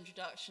wise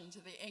introduction to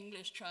the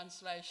English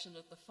translation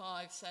of the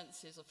 5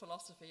 Senses of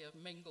Philosophy of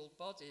Mingled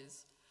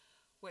Bodies,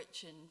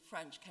 which in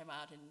French came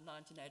out in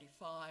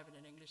 1985 and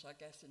in English, I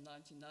guess, in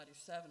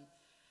 1997,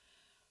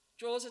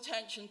 draws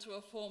attention to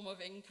a form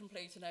of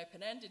incomplete and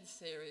open-ended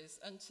series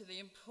and to the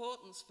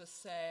importance for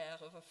Serre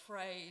of a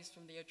phrase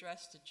from the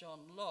address to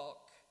John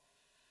Locke,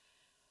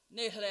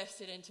 nihil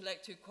est in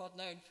intellectu quod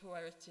non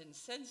fuerit in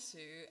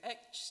sensu,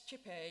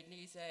 excipe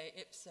nisi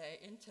ipse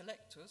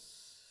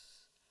intellectus,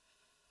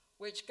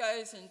 which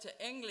goes into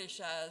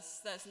English as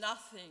there's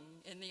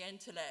nothing in the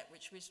intellect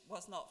which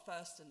was not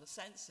first in the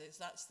senses.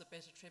 That's the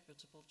bit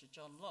attributable to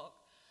John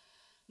Locke.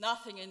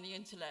 Nothing in the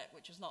intellect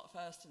which was not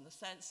first in the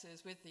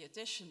senses, with the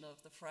addition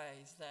of the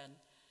phrase then,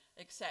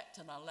 except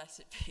and unless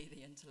it be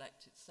the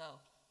intellect itself.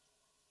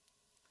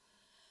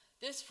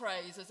 This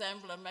phrase as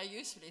emblem may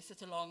usefully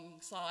sit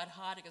alongside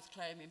Heidegger's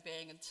claim in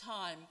Being and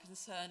Time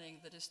concerning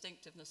the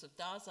distinctiveness of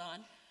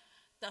Dasein.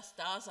 Das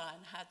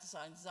Dasein hat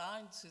sein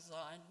Sein zu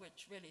sein,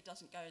 which really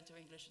doesn't go into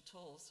English at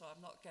all, so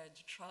I'm not going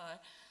to try.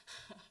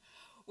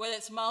 With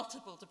its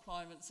multiple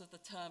deployments of the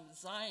term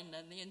Sein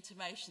and the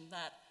intimation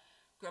that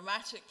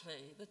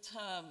grammatically the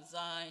term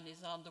Sein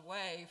is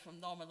underway from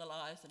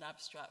nominalized and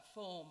abstract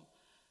form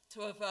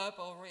to a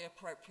verbal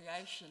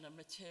reappropriation and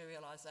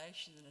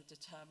materialization in a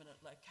determinate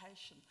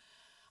location.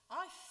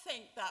 I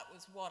think that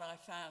was what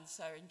I found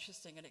so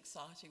interesting and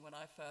exciting when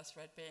I first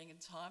read Being and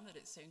Time, that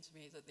it seemed to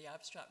me that the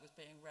abstract was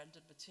being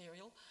rendered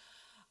material.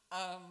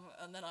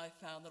 And then I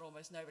found that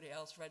almost nobody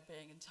else read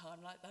Being and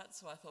Time like that,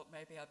 so I thought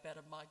maybe I'd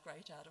better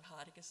migrate out of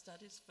Heidegger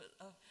studies for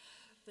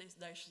these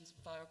notions of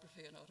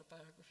biography and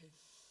autobiography.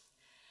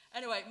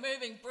 Anyway,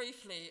 moving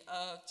briefly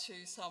to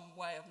some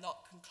way of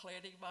not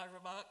concluding my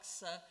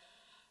remarks.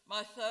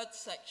 My third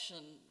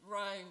section,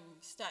 Rome,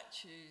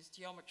 Statues,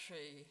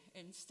 Geometry,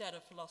 instead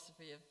of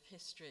Philosophy of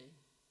History.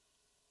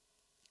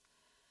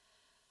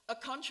 A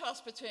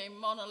contrast between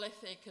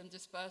monolithic and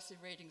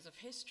dispersive readings of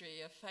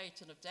history, of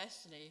fate and of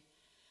destiny,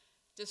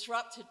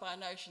 disrupted by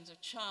notions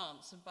of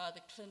chance and by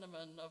the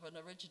clinamen of an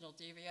original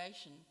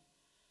deviation,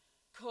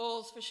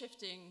 calls for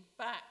shifting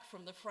back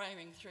from the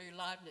framing through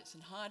Leibniz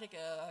and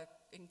Heidegger,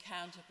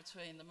 encounter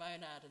between the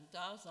monad and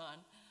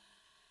Dasein,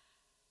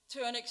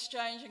 to an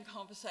exchange and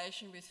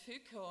conversation with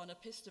Foucault on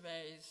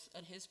epistemes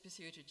and his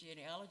pursuit of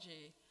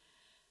genealogy,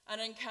 an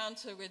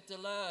encounter with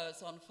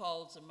Deleuze on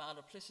folds and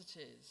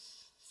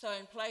multiplicities. So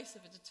in place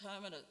of a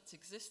determinate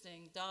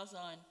existing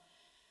Dasein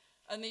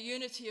and the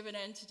unity of an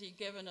entity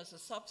given as a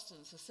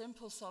substance, a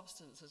simple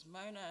substance as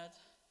monad,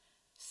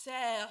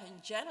 Serre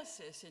in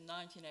Genesis in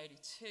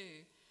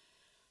 1982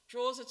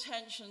 draws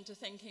attention to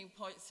thinking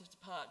points of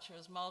departure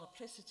as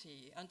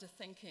multiplicity and to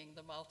thinking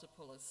the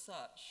multiple as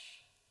such.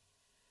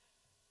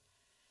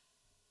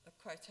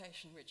 A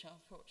quotation which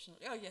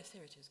unfortunately, oh yes,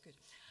 here it is, good.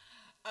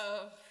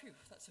 Phew,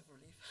 that's a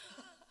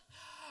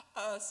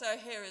relief. So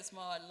here is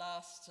my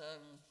last,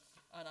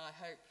 and I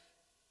hope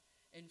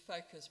in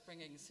focus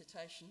bringing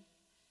citation.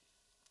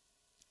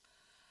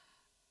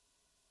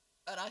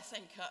 And I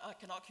think I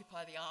can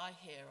occupy the eye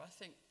here. I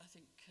think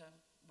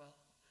well,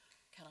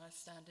 can I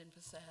stand in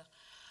for Serre?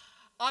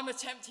 I'm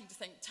attempting to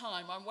think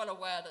time. I'm well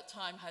aware that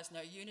time has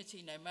no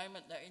unity, no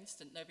moment, no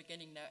instant, no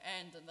beginning, no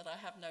end, and that I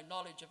have no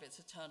knowledge of its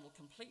eternal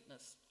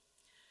completeness.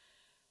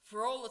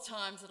 For all the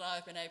times that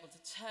I've been able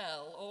to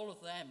tell, all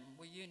of them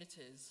were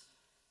unities.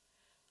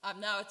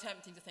 I'm now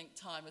attempting to think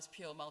time as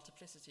pure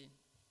multiplicity.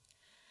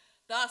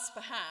 Thus,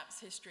 perhaps,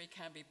 history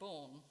can be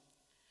born.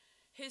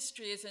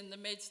 History is in the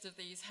midst of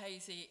these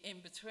hazy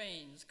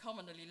in-betweens,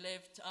 commonly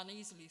lived,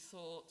 uneasily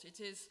thought.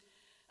 It is,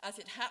 as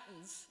it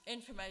happens,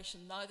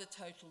 information neither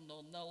total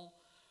nor null,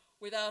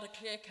 without a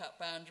clear-cut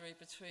boundary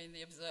between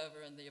the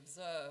observer and the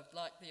observed.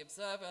 Like the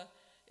observer,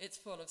 it's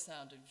full of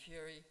sound and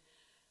fury.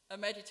 A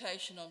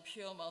meditation on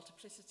pure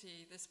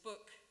multiplicity, this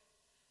book,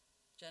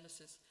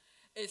 Genesis,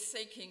 is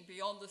seeking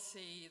beyond the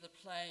sea, the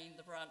plain,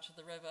 the branch of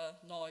the river,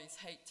 noise,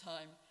 hate,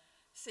 time,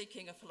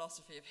 seeking a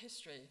philosophy of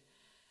history.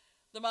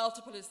 The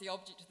multiple is the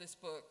object of this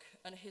book,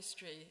 and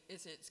history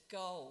is its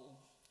goal.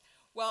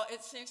 Well,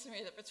 it seems to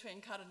me that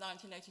between kind of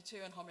 1982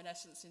 and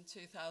Hominescence in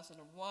 2001,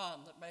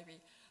 that maybe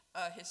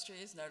history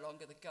is no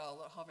longer the goal,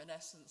 that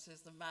Hominescence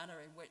is the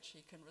manner in which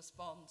he can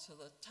respond to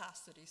the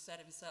task that he set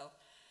himself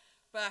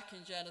back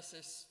in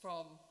Genesis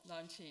from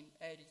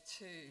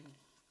 1982.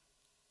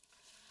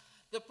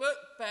 The book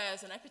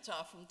bears an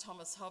epitaph from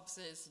Thomas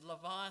Hobbes's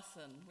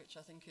Leviathan, which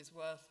I think is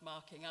worth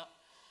marking up.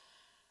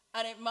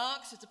 And it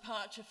marks a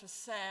departure for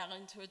Serre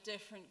into a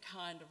different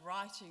kind of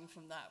writing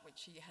from that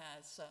which he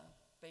has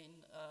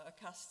been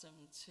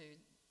accustomed to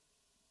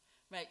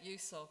make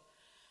use of.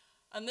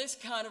 And this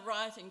kind of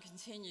writing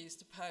continues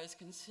to pose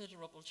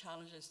considerable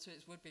challenges to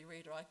its would-be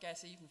reader, I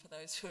guess even for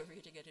those who are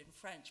reading it in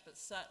French, but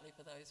certainly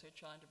for those who are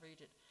trying to read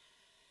it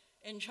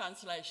in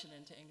translation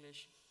into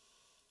English.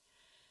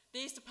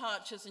 These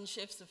departures and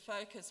shifts of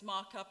focus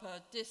mark up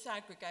a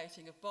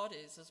disaggregating of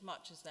bodies as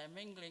much as they're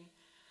mingling,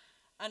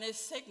 and is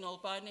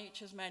signalled by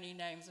Nietzsche's many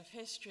names of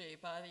history,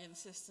 by the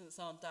insistence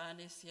on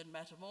Dionysian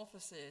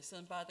metamorphosis,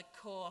 and by the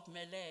core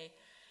mêlée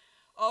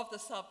of the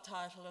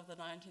subtitle of the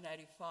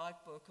 1985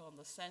 book on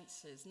the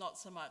senses, not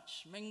so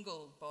much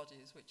mingled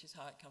bodies, which is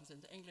how it comes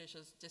into English,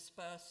 as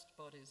dispersed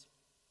bodies.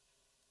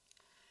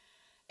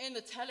 In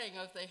the telling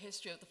of the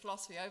history of the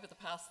philosophy over the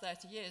past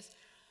 30 years,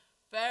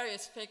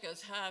 various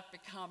figures have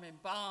become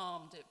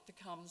embalmed. It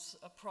becomes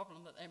a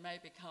problem that they may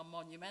become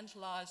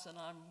monumentalized, and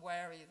I'm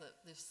wary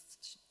that this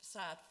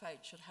sad fate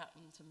should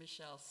happen to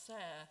Michel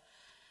Serre.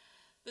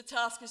 The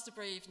task is to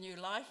breathe new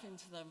life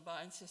into them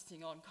by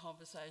insisting on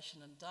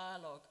conversation and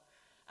dialogue,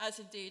 as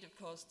indeed, of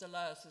course,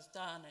 Deleuze has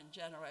done in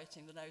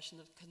generating the notion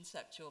of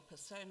conceptual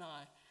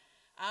personae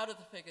out of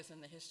the figures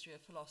in the history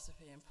of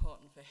philosophy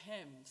important for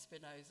him,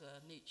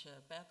 Spinoza, Nietzsche,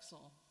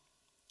 Bergson.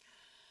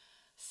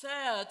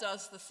 Serre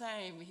does the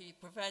same. He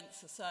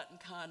prevents a certain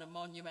kind of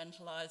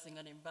monumentalizing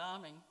and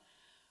embalming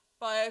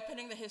by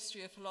opening the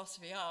history of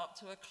philosophy up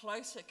to a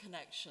closer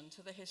connection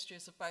to the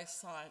histories of both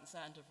science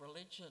and of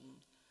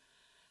religion.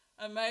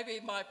 And maybe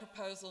my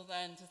proposal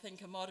then to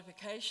think a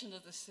modification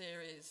of the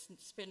series,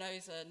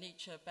 Spinoza,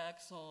 Nietzsche,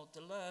 Bergson,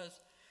 Deleuze,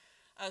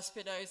 as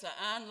Spinoza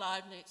and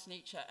Leibniz,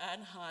 Nietzsche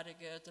and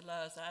Heidegger,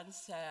 Deleuze and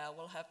Serre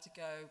will have to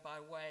go by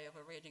way of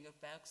a reading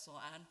of Bergson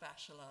and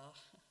Bachelard.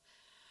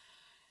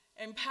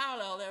 In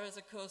parallel, there is,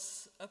 of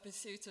course, a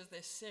pursuit of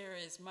this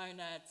series,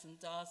 Monads and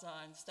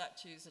Dasein,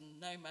 Statues and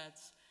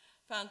Nomads,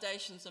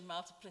 Foundations and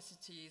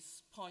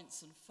Multiplicities,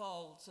 Points and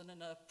Folds, and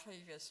in a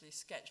previously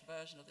sketched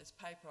version of this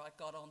paper, I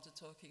got on to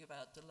talking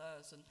about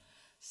Deleuze and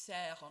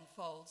Serre on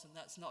folds, and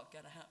that's not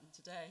going to happen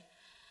today.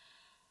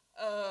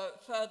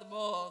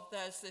 Furthermore,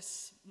 there's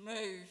this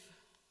move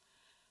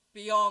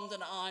beyond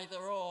an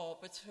either-or,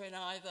 between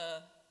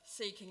either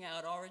seeking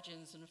out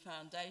origins and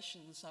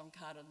foundations, some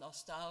kind of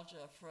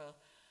nostalgia for a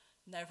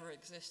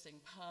never-existing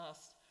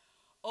past,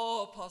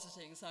 or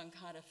positing some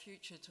kind of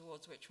future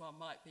towards which one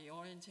might be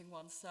orienting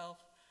oneself,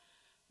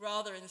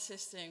 rather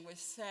insisting with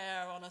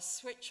Serre on a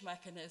switch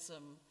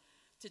mechanism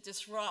to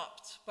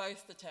disrupt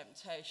both the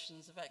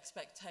temptations of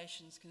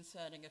expectations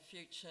concerning a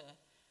future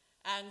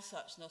and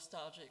such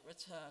nostalgic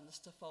returns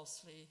to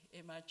falsely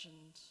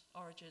imagined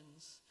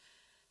origins.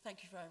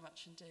 Thank you very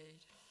much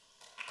indeed.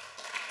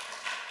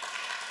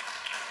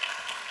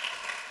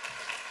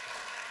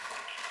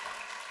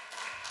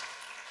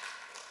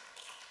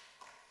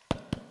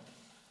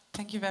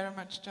 Thank you very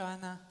much,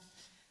 Joanna.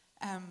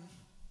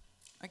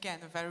 Again,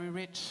 a very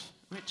rich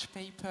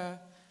paper.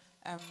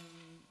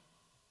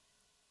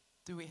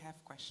 Do we have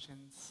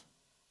questions?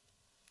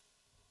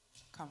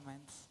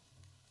 Comments?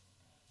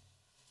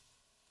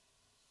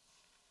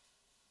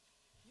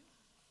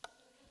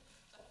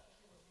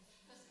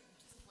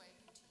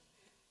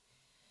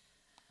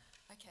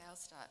 Okay, I'll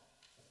start.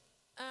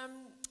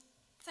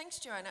 Thanks,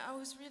 Joanna. I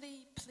was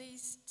really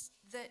pleased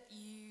that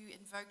you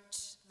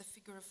invoked the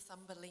figure of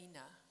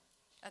Thumbelina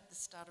at the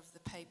start of the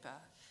paper,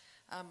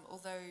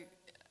 although,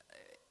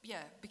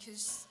 yeah,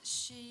 because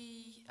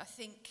she, I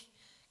think,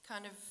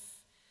 kind of,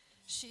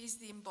 she's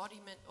the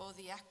embodiment or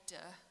the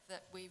actor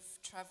that we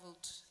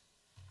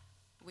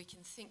can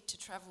think to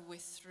travel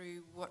with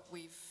through what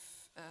we've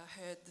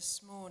heard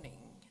this morning.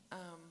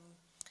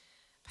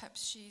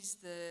 Perhaps she's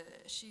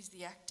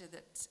the actor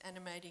that's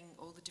animating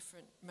all the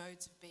different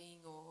modes of being,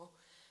 or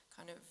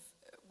kind of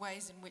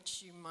ways in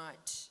which you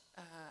might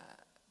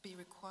be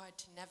required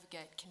to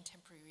navigate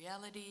contemporary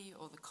reality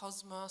or the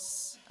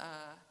cosmos,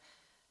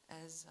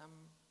 as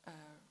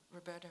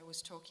Roberto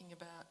was talking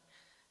about.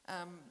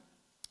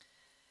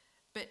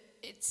 But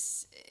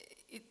it's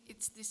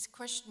this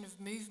question of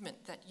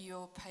movement that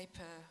your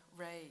paper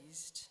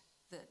raised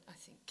that I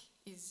think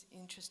is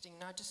interesting.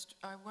 And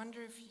I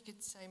wonder if you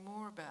could say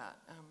more about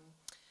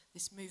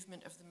this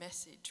movement of the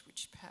message,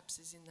 which perhaps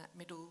is in that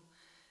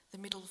the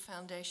middle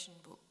foundation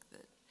book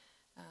that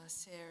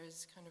Serre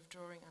is kind of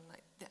drawing on,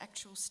 like the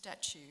actual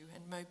statue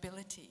and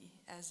mobility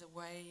as a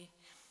way,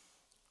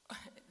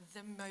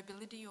 the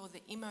mobility or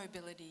the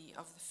immobility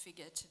of the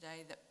figure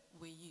today that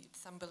we use,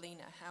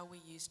 Thumbelina, how we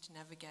use to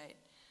navigate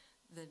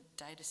the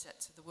data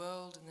sets of the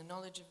world and the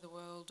knowledge of the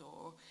world,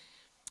 or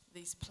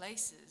these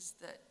places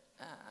that,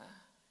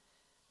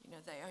 you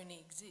know, they only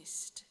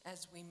exist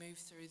as we move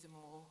through them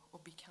or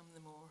become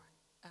them, or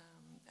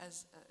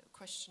as a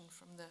question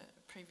from the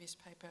previous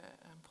paper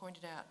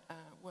pointed out,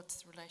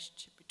 what's the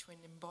relationship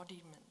between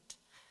embodiment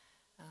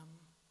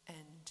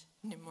and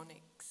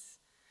mnemonics?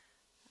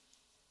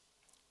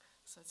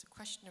 So it's a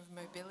question of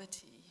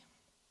mobility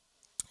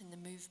in the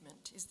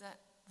movement. Is that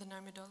the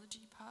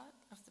nomadology part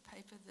of the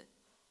paper that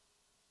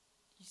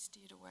you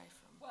steered away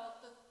from? Well,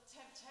 the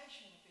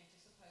temptation would be to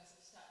suppose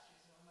that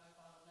statues are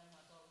mobile and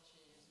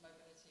nomadology is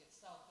mobility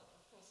itself, but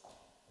of course, sorry.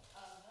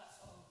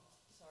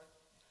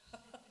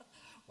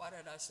 Why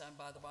don't I stand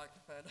by the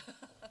microphone?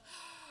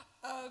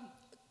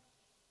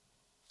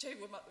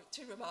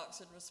 Two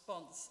remarks in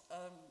response.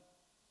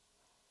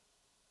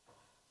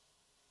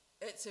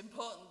 It's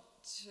important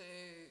to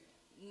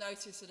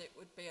notice that it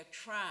would be a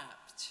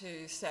trap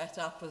to set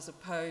up as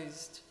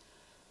opposed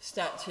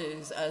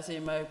statues as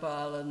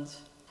immobile and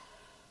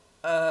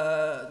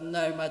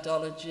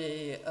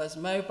nomadology as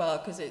mobile,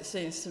 because it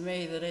seems to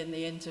me that in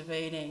the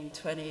intervening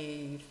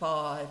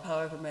 25,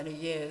 however many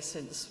years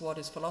since What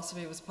is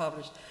Philosophy was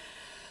published,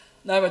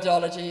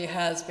 nomadology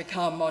has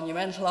become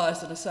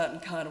monumentalized in a certain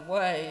kind of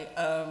way,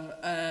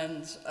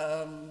 and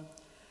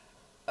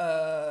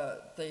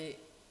the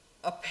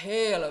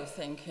appeal of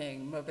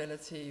thinking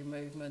mobility,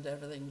 movement,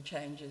 everything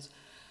changes,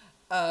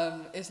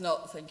 is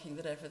not thinking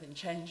that everything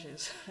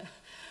changes.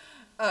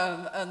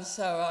 And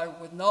so I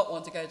would not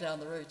want to go down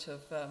the route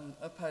of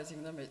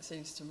opposing them. It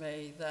seems to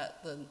me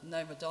that the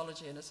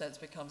nomadology, in a sense,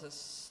 becomes a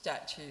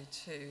statue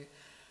to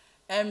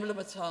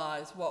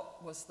emblematize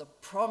what was the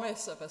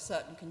promise of a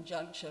certain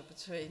conjuncture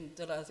between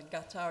Deleuze and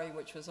Guattari,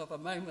 which was of a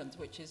moment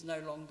which is no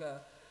longer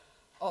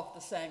of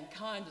the same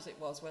kind as it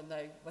was when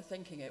they were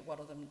thinking it, one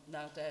of them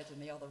now dead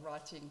and the other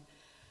writing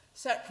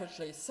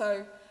separately.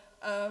 So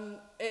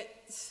it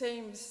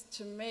seems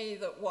to me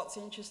that what's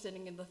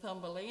interesting in the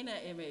Thumbelina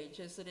image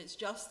is that it's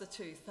just the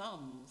two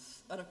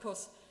thumbs. And of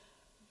course,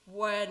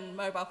 when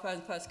mobile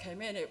phones first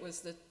came in, it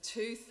was the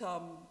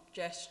two-thumb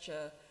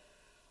gesture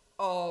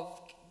of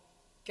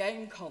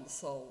game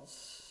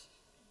consoles.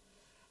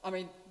 I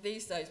mean,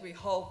 these days we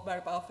hold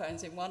mobile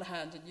phones in one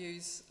hand and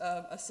use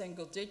a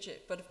single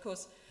digit. But of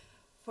course,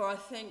 for I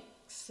think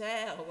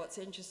Serre, what's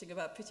interesting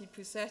about Petit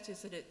Poucette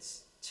is that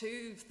it's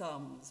two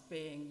thumbs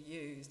being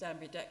used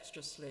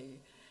ambidextrously.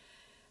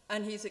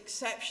 And he's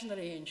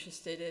exceptionally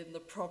interested in the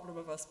problem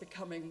of us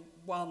becoming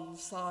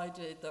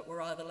one-sided, that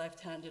we're either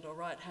left-handed or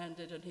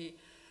right-handed, and he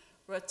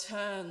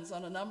returns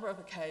on a number of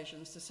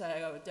occasions to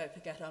say, oh, don't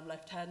forget I'm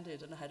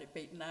left-handed, and I had it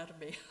beaten out of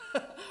me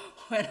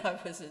when I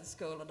was in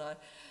school, and I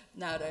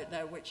now don't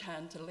know which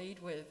hand to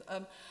lead with.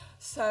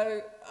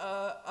 So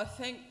I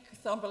think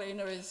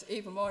Thumbelina is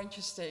even more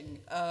interesting.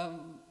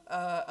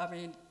 I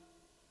mean,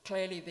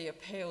 clearly the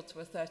appeal to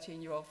a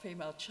 13-year-old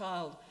female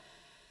child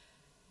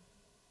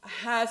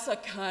has a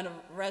kind of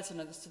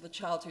resonance to the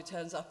child who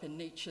turns up in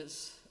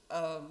Nietzsche's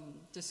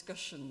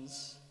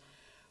discussions.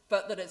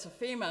 But that it's a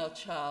female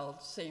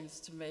child seems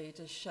to me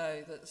to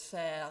show that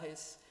Serre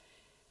is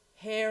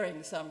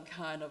hearing some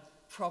kind of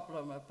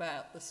problem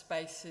about the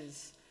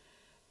spaces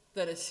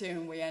that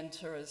assume we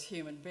enter as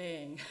human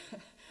being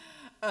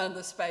and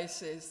the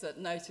spaces that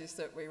notice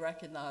that we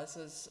recognize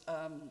as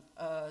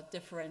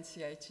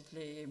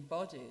differentiatedly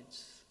embodied.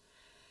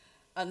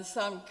 And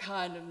some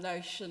kind of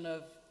notion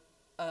of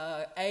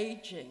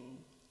aging,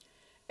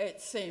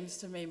 it seems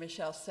to me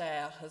Michel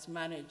Serre has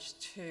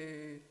managed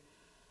to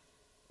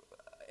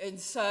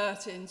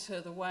insert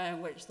into the way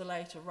in which the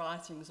later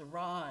writings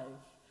arrive,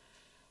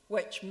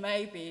 which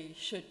maybe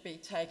should be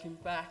taken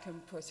back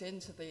and put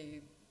into the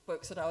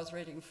books that I was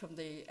reading from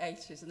the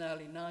 80s and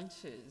early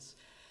 90s.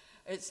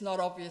 It's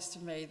not obvious to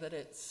me that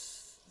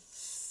it's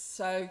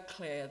so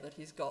clear that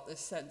he's got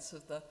this sense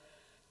of the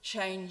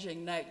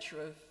changing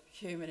nature of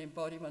human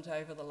embodiment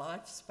over the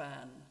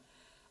lifespan.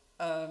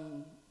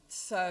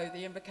 So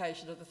the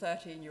invocation of the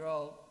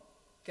 13-year-old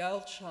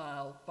girl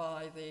child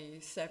by the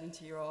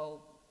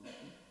 70-year-old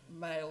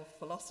male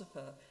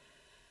philosopher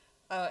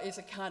is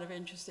a kind of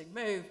interesting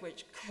move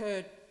which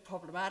could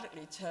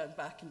problematically turn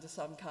back into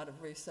some kind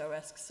of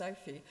Rousseau-esque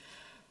Sophie,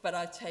 but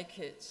I take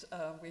it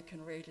we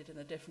can read it in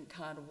a different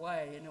kind of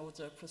way in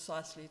order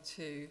precisely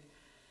to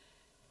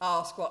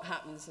ask what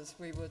happens, as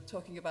we were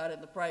talking about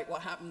in the break,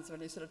 what happens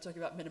when instead of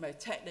talking about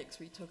mnemotechnics,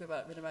 we talk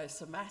about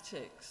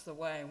mnemosomatics, the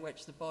way in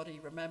which the body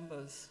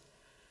remembers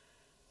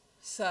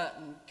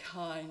certain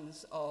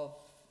kinds of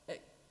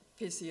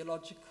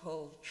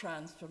physiological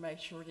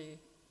transformatory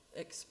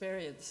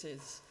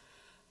experiences.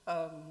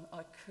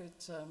 I could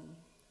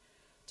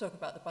talk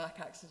about the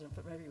bike accident,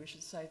 but maybe we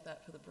should save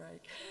that for the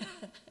break.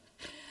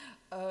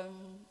 I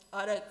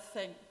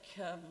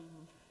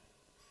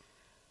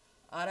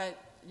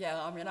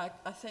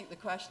think the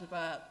question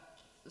about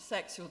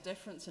sexual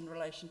difference in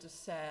relation to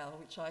Serre,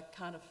 which I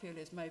kind of feel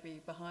is maybe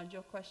behind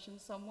your question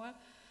somewhere.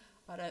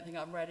 I don't think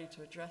I'm ready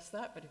to address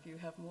that, but if you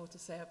have more to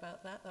say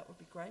about that, that would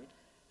be great.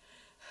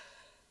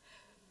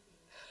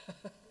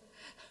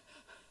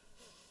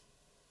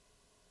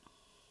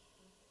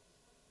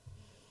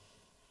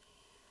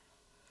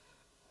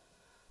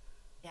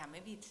 yeah,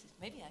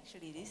 maybe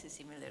actually it is a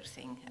similar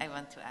thing I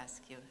want to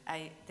ask you.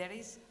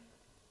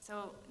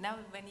 So now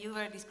when you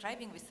were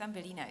describing with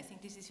Thumbelina, I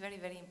think this is very,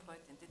 very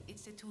important.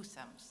 It's the two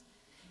thumbs.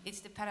 It's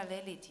the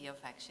parallelity of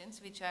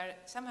actions, which are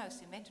somehow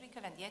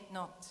symmetrical and yet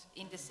not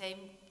in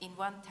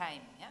one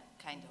time, yeah,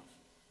 kind of,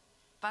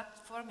 but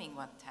forming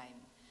one time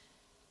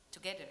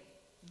together.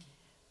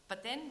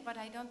 But then what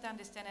I don't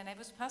understand, and I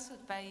was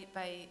puzzled by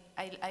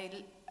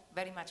I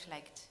very much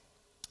liked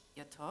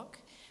your talk,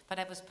 but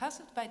I was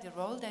puzzled by the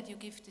role that you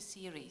give the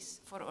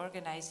series for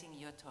organizing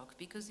your talk,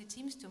 because it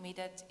seems to me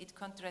that it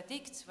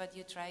contradicts what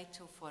you try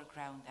to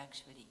foreground,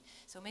 actually.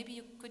 So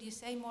maybe could you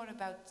say more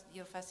about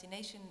your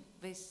fascination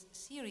with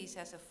series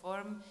as a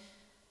form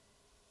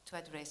to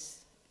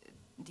address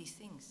these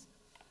things?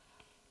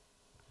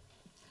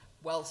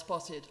 Well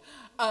spotted.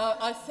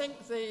 I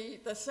think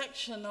the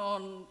section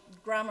on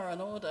grammar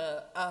and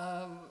order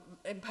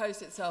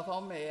imposed itself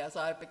on me as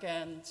I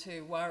began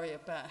to worry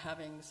about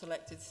having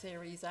selected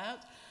series out.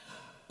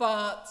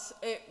 But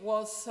it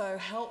was so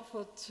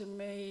helpful to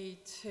me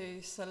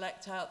to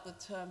select out the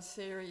term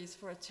series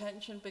for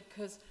attention,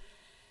 because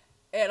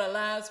it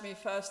allows me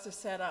first to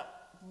set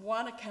up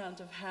one account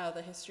of how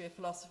the history of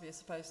philosophy is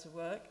supposed to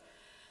work,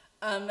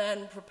 and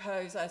then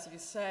propose, as you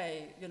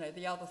say,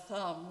 the other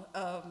thumb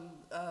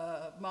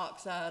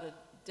marks out a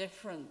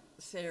different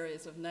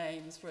series of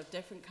names for a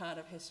different kind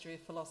of history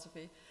of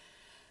philosophy.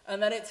 And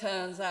then it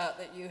turns out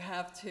that you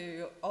have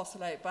to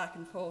oscillate back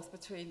and forth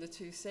between the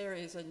two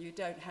series, and you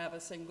don't have a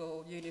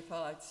single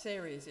unified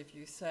series if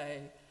you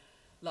say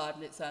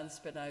Leibniz and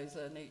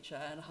Spinoza, Nietzsche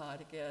and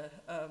Heidegger,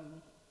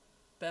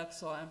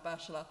 Bergson and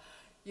Bachelard.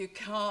 You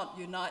can't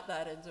unite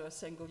that into a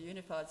single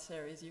unified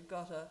series. You've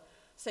got a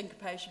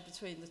syncopation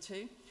between the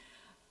two.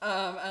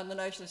 And the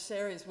notion of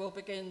series will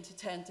begin to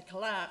tend to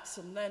collapse.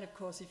 And then, of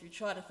course, if you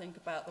try to think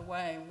about the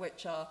way in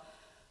which our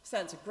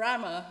sense of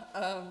grammar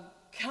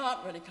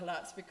can't really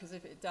collapse, because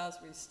if it does,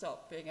 we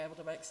stop being able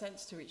to make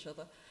sense to each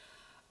other.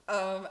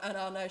 And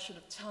our notion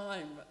of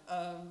time,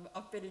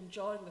 I've been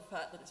enjoying the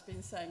fact that it's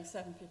been saying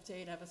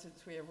 7:15 ever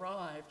since we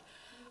arrived.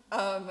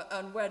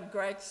 And when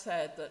Greg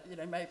said that,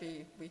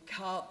 maybe we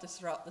can't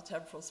disrupt the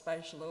temporal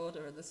spatial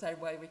order in the same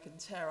way we can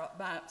tear up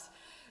maps,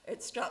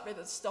 it struck me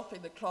that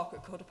stopping the clock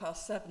at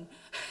 7:15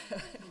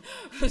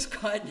 was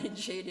quite an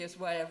ingenious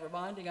way of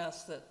reminding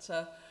us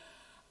that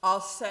our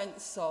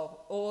sense of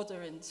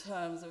order in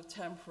terms of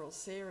temporal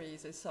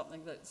series is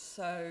something that's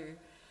so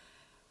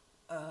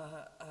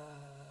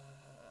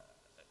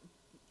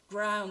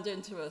ground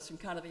into us from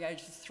kind of the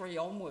age of 3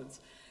 onwards.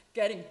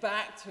 Getting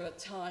back to a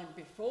time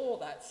before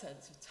that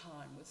sense of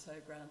time was so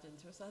ground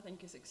into us, I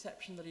think, is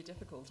exceptionally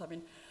difficult. I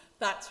mean,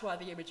 that's why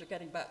the image of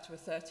getting back to a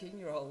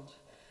 13-year-old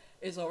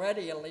is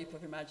already a leap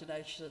of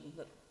imagination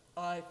that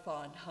I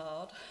find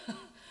hard.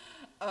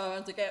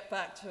 And to get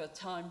back to a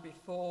time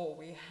before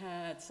we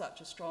had such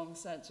a strong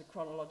sense of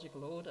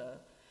chronological order,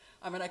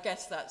 I mean, I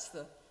guess that's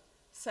the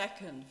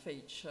second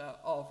feature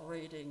of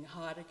reading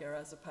Heidegger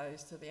as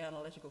opposed to the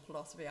analytical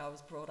philosophy I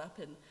was brought up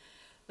in,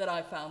 that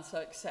I found so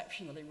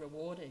exceptionally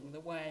rewarding, the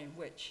way in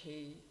which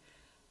he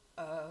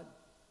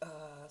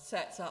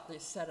sets up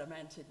this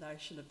sedimented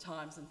notion of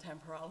times and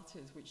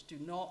temporalities, which do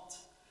not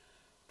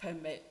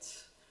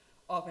permit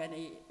of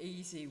any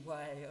easy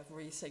way of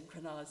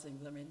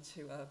resynchronizing them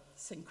into a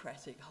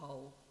syncretic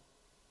whole.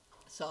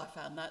 So I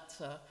found that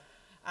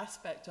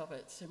aspect of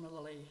it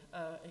similarly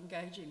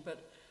engaging.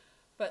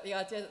 But the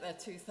idea that there are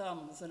two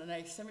thumbs and an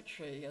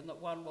asymmetry, and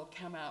that one will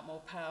come out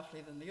more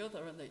powerfully than the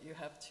other, and that you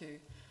have to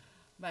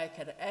make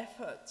an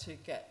effort to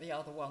get the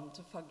other one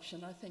to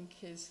function, I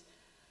think is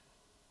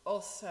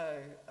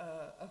also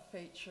a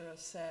feature of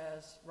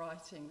Serre's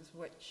writings,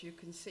 which you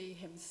can see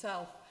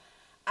himself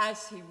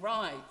as he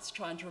writes,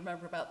 trying to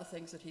remember about the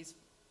things that he's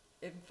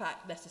in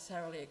fact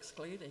necessarily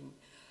excluding.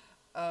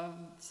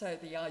 So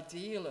the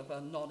ideal of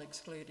a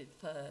non-excluded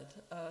third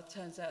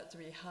turns out to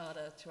be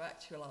harder to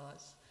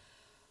actualize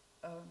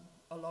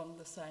along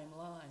the same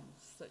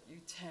lines, that you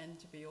tend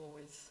to be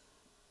always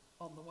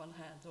on the one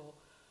hand or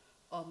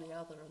on the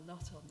other and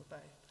not on the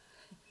both.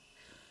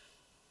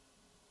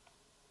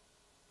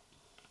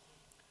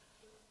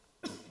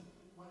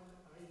 One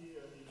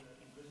idea in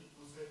Petit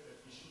Pousset that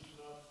we should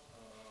not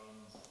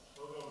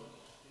overlook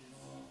is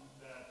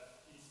that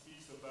he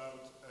speaks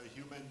about a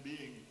human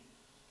being,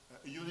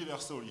 a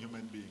universal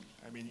human being.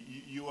 I mean,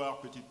 you are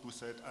Petit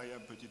Pousset, I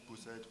am Petit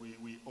Pousset,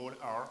 we all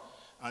are.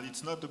 And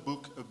it's not a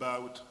book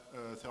about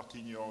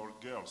 13-year-old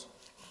girls.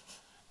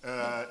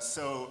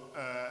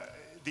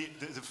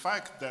 The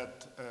fact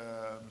that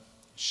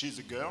she's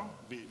a girl,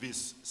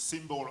 this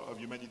symbol of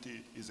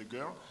humanity is a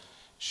girl,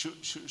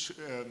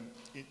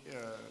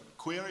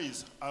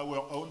 queries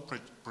our own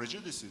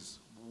prejudices.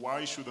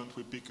 Why shouldn't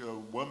we pick a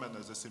woman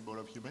as a symbol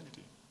of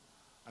humanity?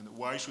 And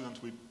why shouldn't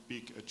we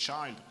pick a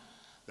child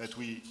that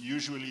we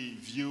usually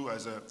view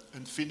as an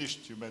unfinished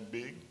human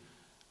being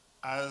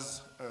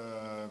as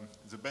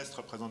the best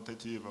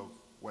representative of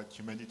what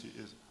humanity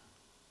is?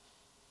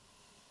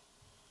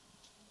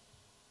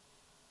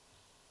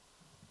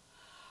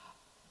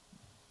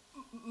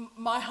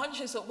 my hunch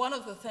is that one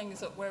of the things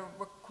that we're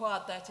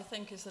required there to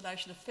think is the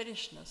notion of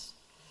finishness,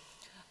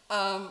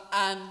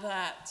 and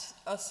that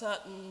a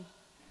certain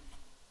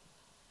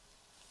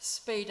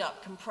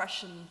speed-up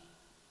compression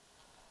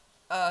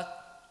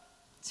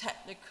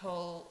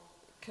technical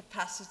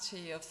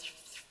capacity of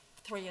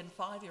 3 and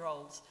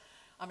 5-year-olds.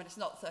 I mean, it's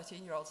not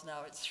 13-year-olds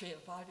now, it's 3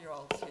 and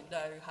 5-year-olds who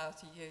know how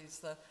to use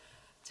the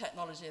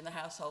technology in the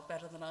household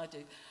better than I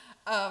do.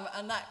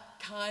 And that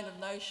kind of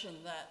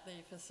notion that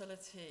the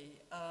facility,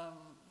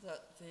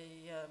 that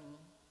the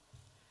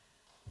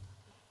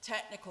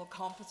technical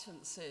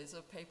competencies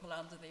of people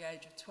under the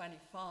age of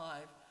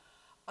 25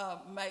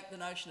 make the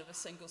notion of a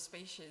single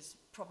species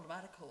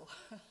problematical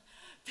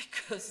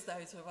because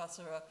those of us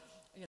who are,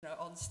 you know,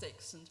 on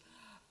sticks and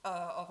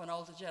of an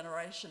older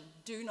generation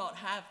do not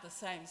have the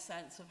same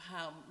sense of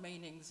how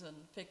meanings and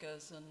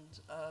figures and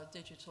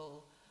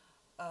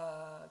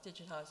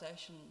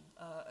digitization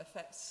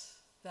affects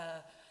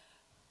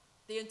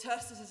the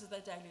interstices of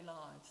their daily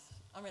lives.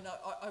 I mean,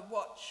 I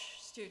watch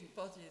student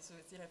bodies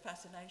with, you know,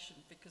 fascination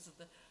because of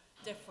the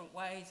different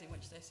ways in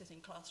which they sit in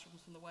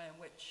classrooms from the way in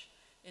which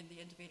in the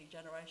intervening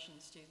generation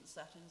students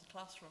sat in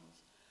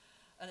classrooms.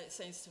 And it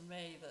seems to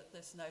me that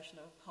this notion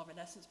of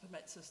hominescence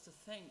permits us to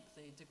think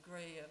the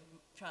degree of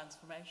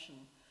transformation,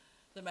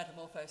 the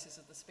metamorphosis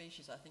of the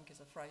species, I think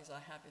is a phrase I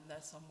have in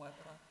there somewhere,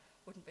 but I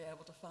wouldn't be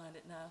able to find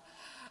it now.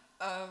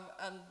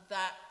 And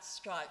that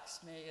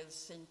strikes me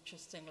as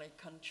interestingly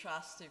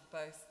contrastive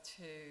both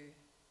to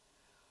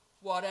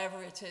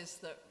whatever it is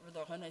that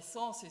the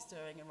Renaissance is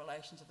doing in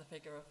relation to the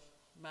figure of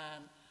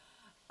man,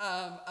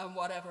 and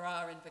whatever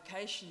our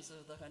invocations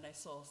of the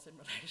Renaissance in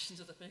relation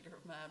to the figure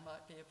of man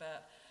might be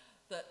about,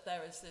 that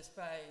there is this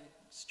very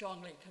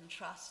strongly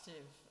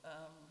contrastive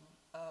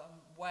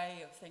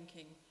way of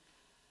thinking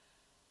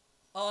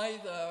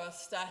either a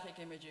static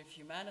image of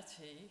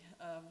humanity.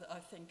 I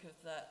think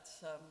of that,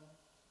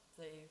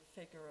 the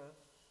figure of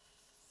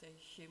the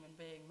human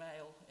being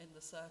male in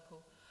the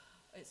circle.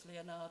 It's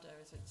Leonardo,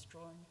 is its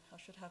drawing. I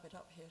should have it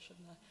up here,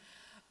 shouldn't I?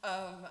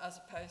 As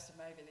opposed to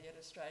maybe the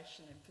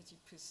illustration in Petit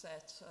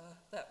Poussette.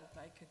 That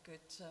would make a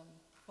good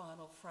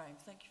final frame.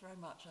 Thank you very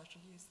much. I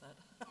shall use that.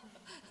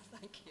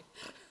 Thank you.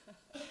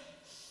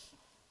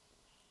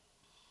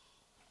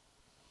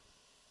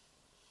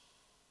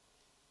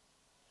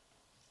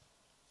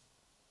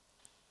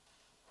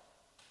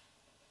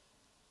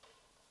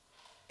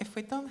 If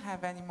we don't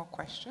have any more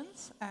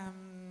questions,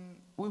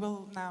 we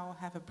will now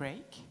have a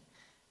break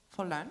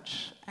for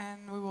lunch,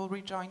 and we will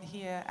rejoin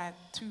here at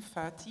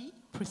 2:30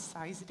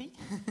 precisely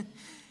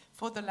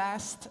for the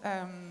last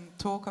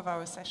talk of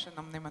our session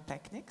on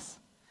mnemotechnics.